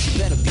ribs. You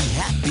better be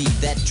happy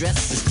that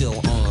dress is still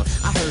on.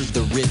 I heard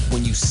the rip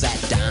when you sat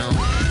down.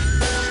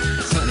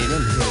 Honey,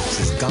 them hips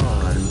is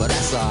gone, but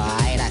that's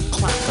alright, I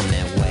clock them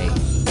that way.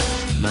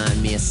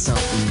 Remind me of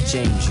something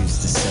James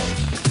used to say.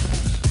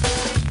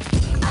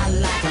 I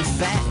like 'em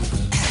fat,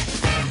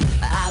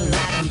 I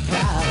like 'em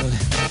proud.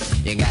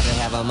 You got to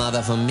have a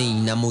mother for me.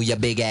 Now move your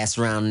big ass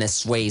round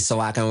this way so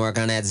I can work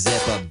on that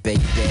zipper,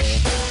 baby.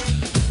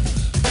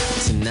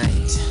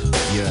 Tonight,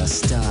 you're a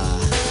star,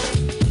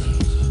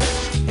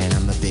 and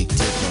I'm a big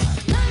dipper.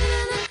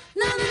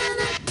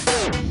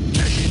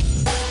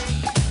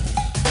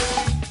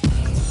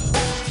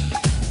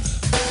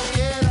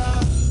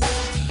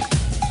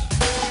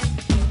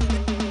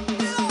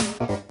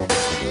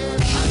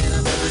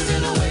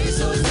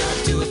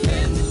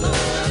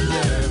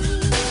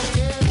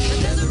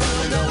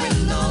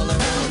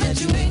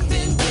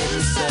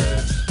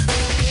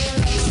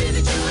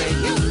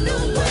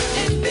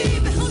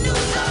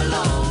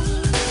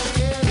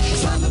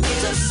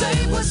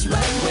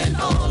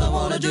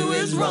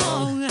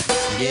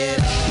 Get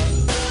up.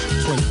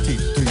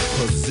 23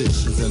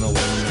 positions in a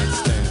one-night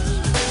stand.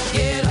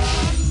 Get up.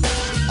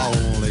 I'll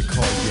only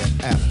call you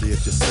after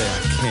if you say I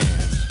can.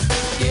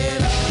 Get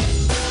up.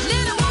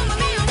 Let a woman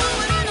be a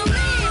woman and a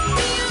man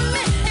be a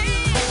man.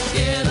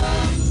 Get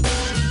up.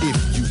 If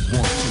you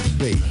want to,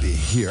 baby,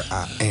 here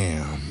I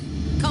am.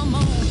 Come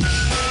on.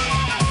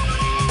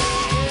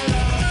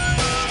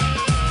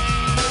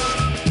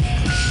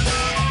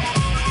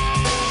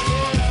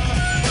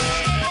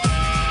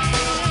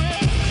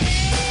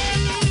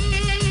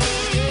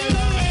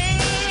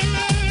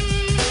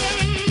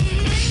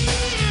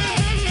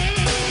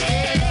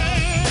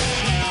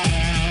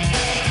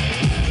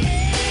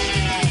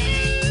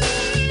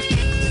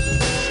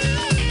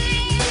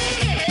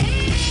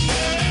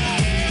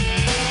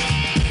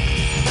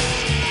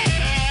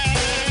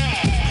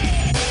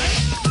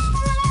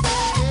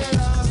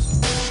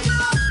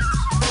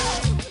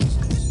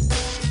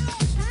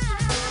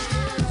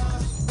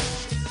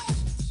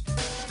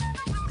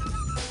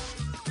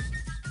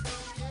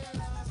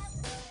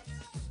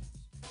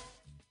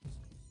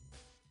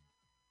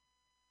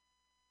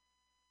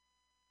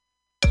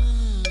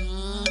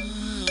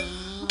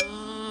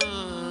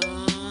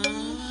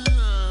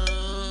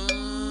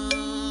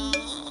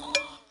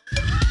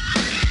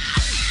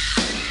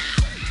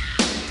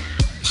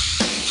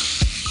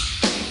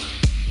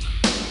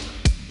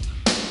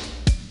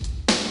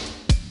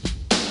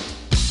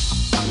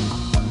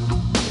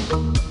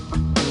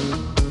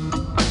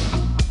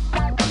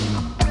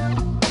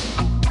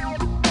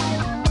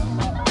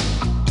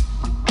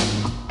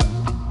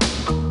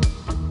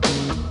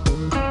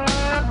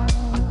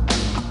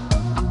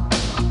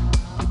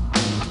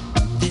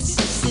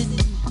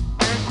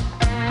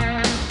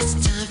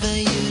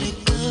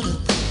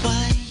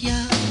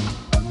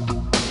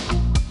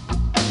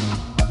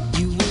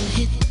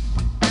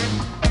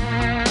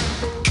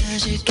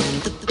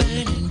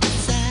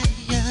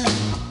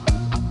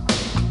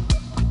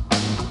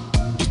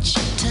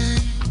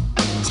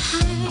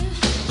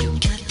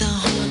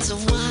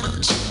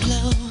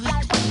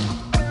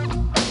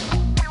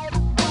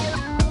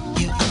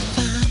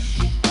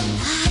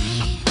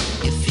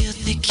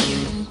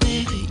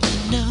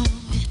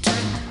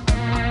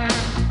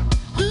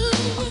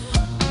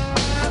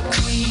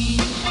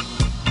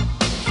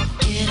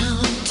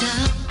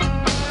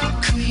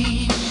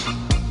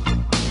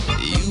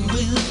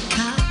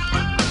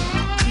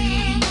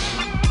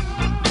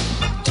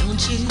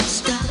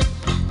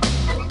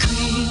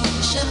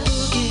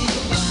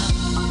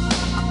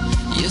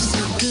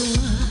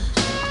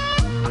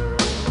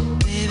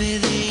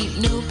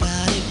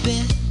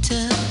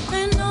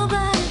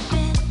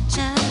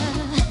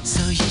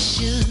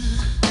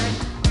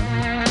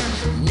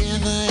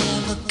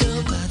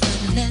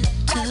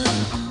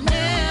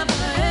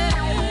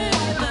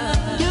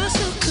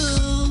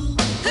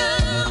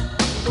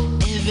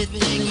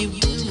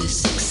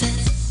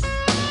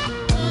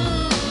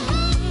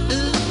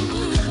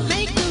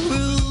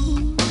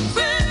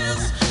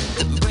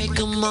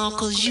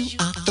 'cause you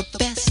are the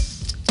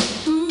best.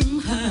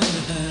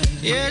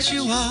 Yes,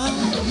 you are.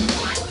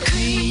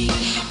 Cream,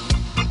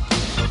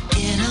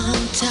 get on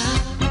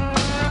top.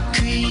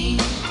 Cream,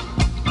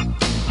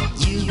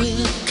 you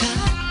will cut.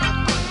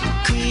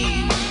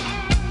 Cream,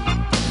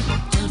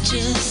 don't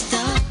just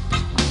stop.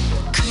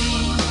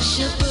 Cream,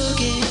 your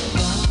boogie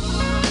ball.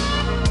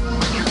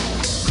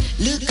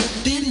 Look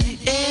up in the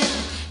air,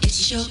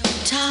 it's your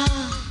time.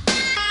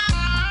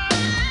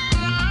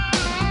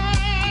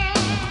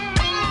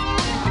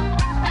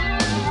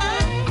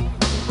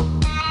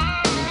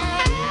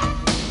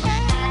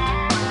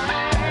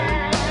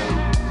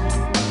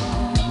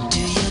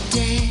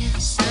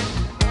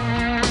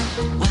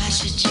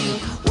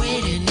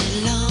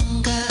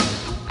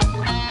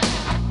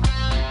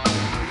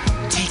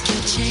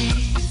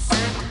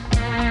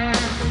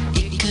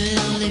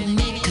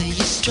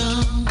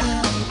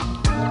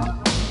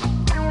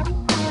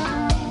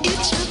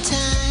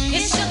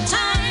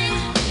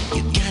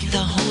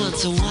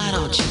 So why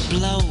don't you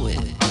blow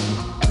it?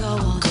 Blow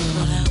on,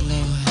 blow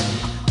it.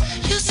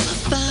 You're so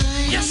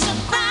fine. You're so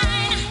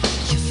fine.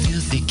 You're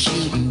filthy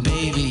cute and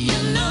baby, you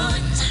know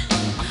it.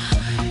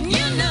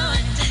 You know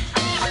it.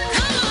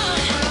 Come on.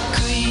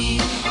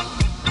 Cream,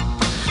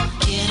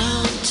 get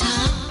on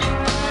top.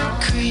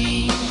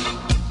 Cream,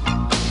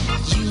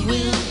 you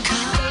will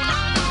cop.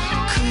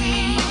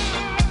 Cream,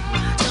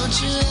 don't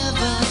you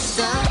ever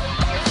stop.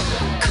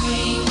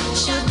 Cream,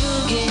 your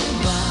boogie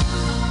bar.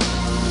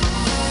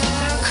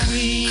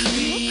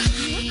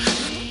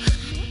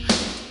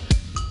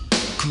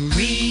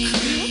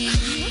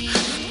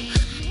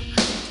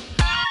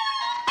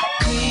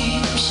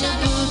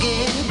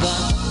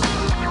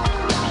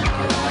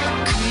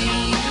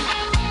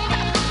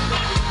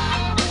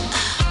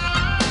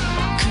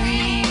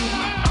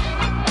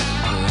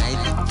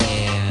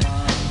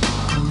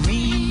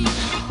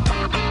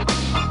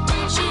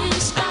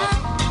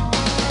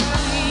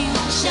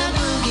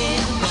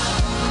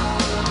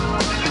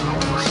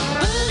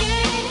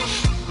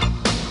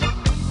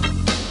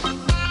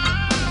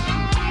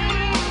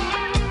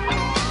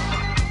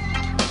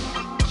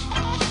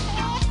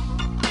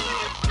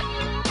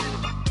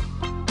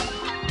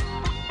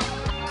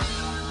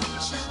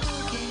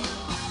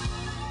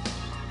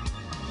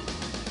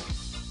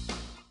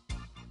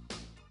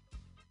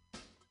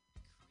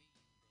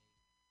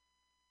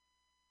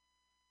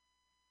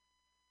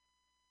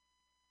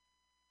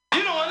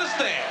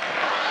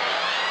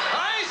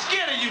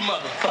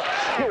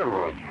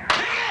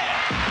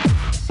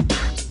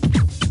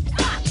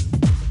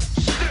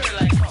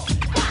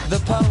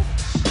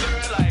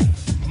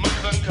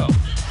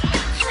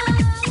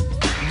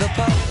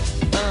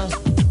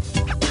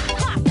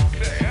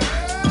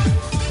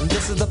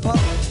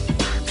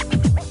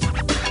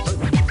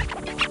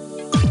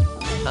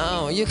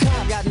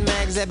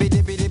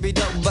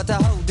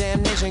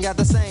 Got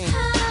the same.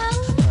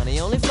 Honey,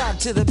 only fly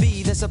to the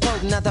beat that's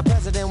supporting, not the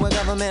president with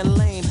government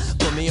lame.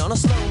 Put me on a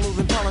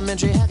slow-moving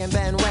parliamentary hacking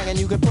bandwagon.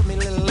 You can put me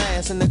little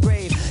ass in the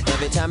grave.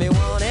 Every time you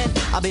want it,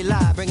 I'll be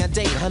live, bring a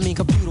date. I mean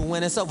computer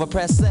when it's over,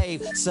 press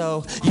save.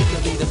 So you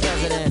can be the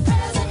president.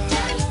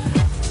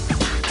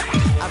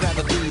 I'd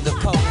rather be the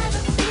Pope.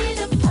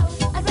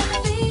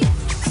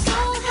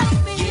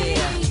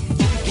 Yeah, you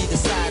can be the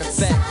side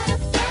effect.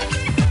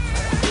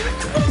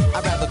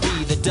 I'd rather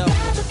be the dope.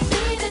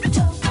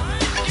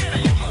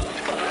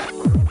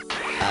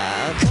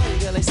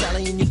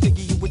 Sally, and you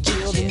figure you would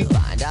chill, then you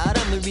find out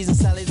I'm the reason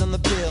Sally's on the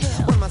pill.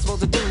 What am I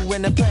supposed to do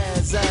when the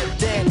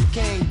president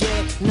can't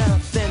get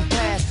nothing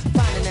past?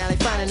 Find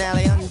an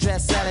alley,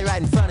 undress Sally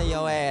right in front of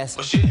your ass.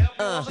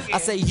 I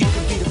say you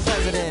can be the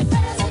president.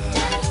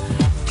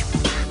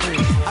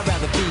 I'd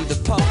rather be the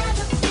Pope.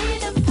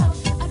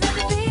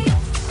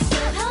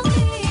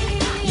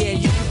 Yeah,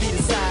 you can be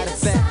the side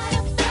effect.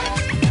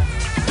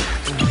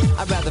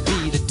 I'd rather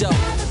be the dope.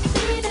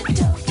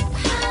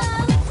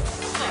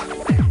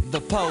 The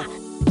Pope.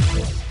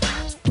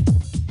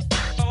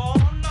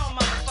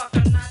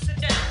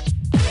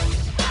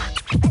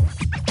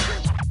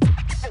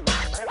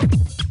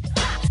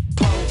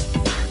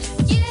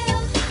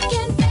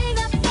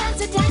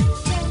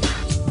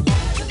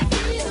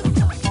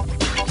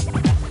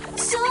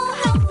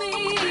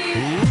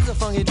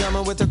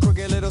 With the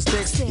crooked little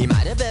sticks, he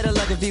might have better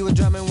luck if he was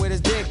drumming with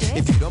his dick.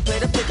 If you don't play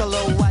the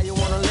piccolo, why you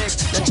wanna lick?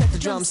 Now check the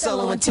drum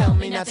solo and tell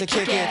me not to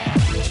kick it.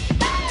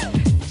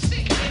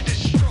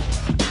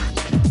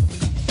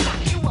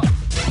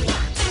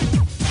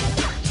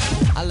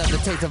 I love the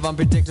taste of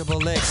unpredictable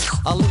licks.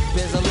 A loop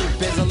is a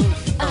loop is a loop.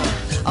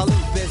 A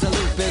loop is a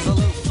loop is a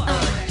loop.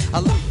 A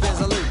loop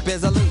is a loop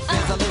is a loop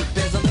is a loop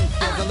is a loop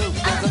is a loop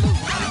is a loop.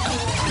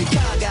 The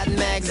car got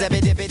mags, zippy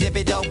dippy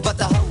dippy dope, but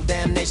the whole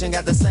damn nation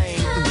got the same.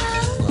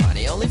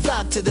 Only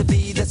flock to the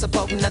beat that's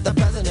supporting, not the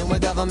president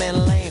with government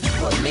lame.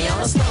 Put me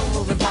on a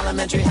slow-moving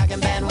parliamentary hacking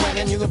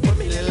bandwagon. You can put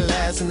me little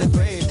ass in the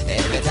grave.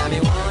 Every time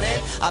you want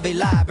it, I'll be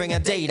live, bring a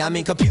date. I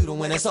mean computer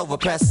when it's over,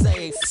 press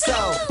save.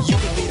 So, you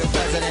can be the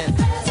president.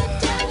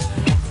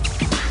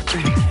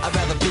 I'd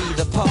rather be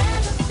the Pope.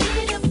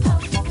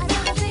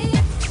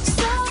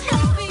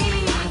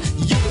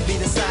 You can be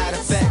the side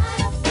effect.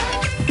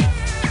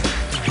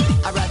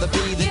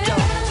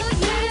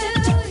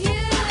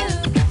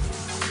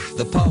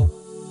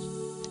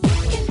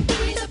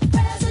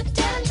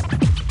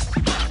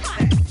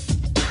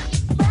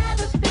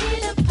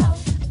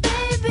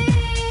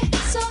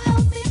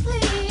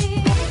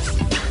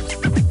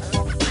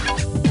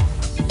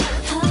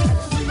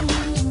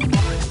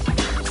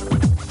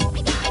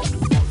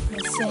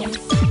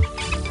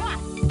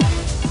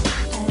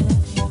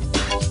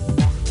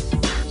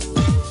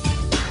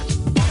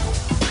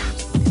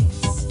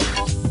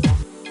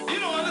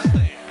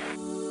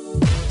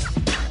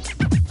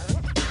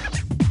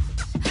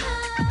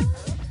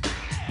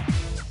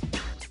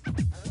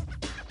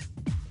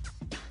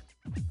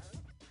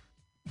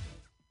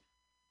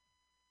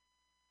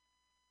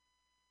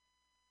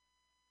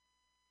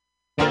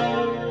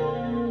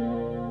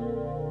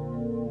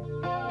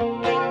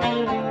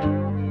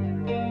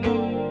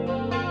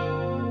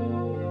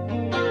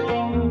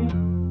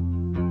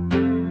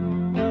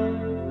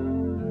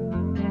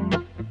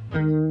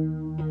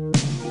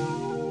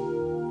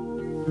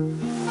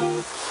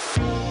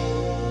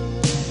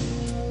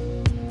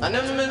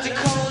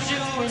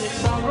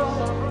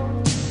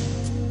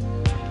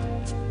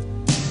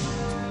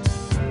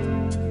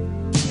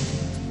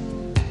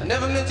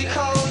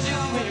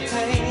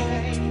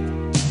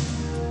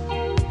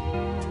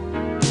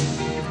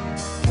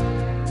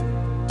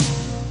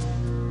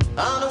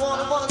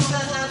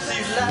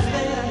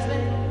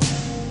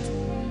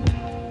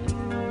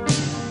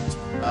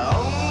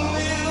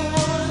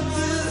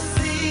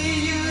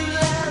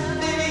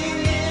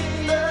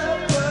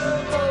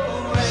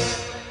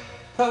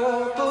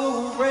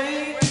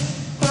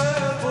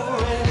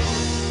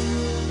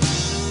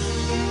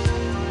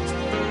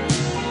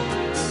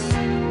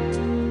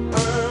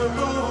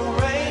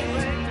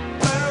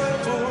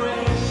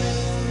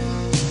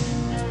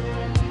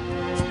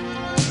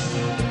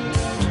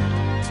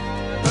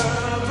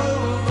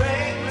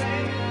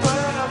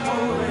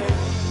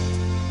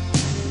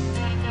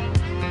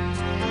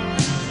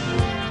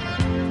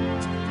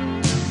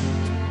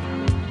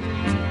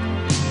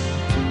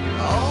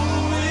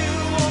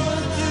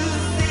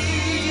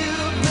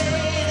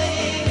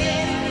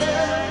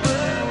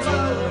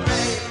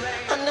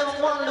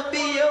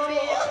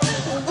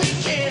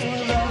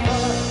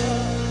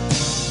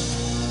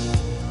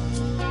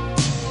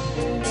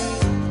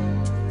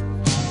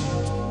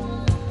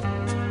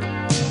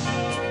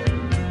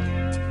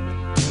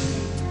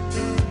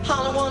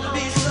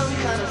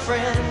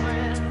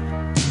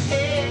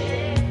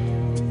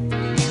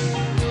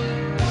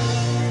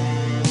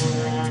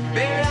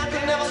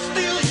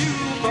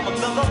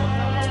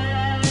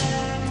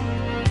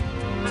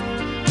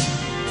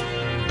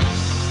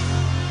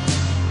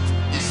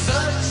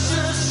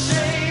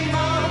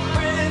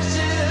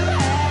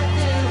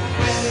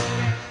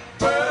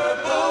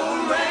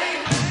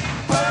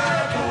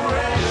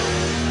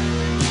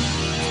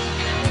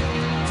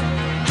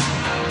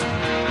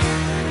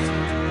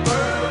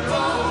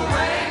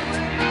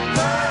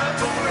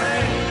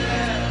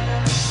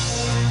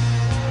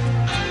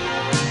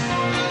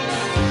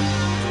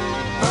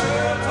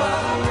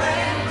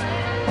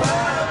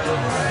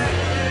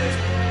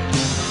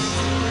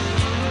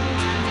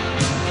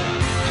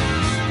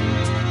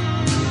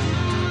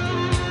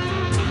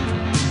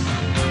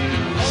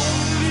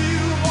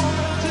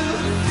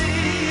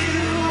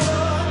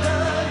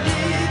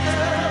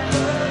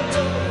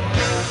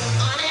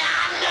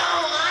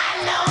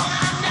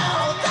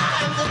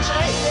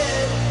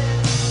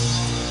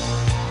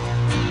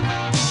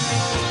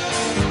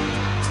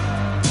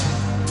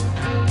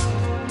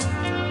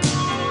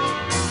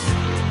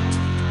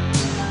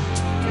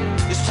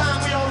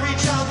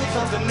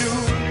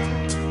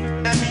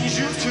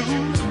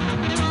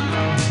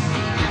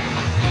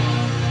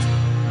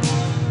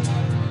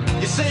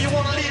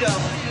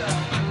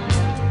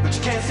 freedom, but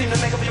you can't seem to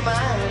make up your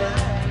mind.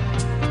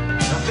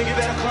 I think you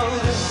better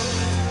close it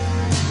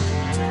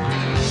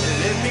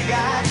and let me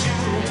guide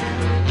you.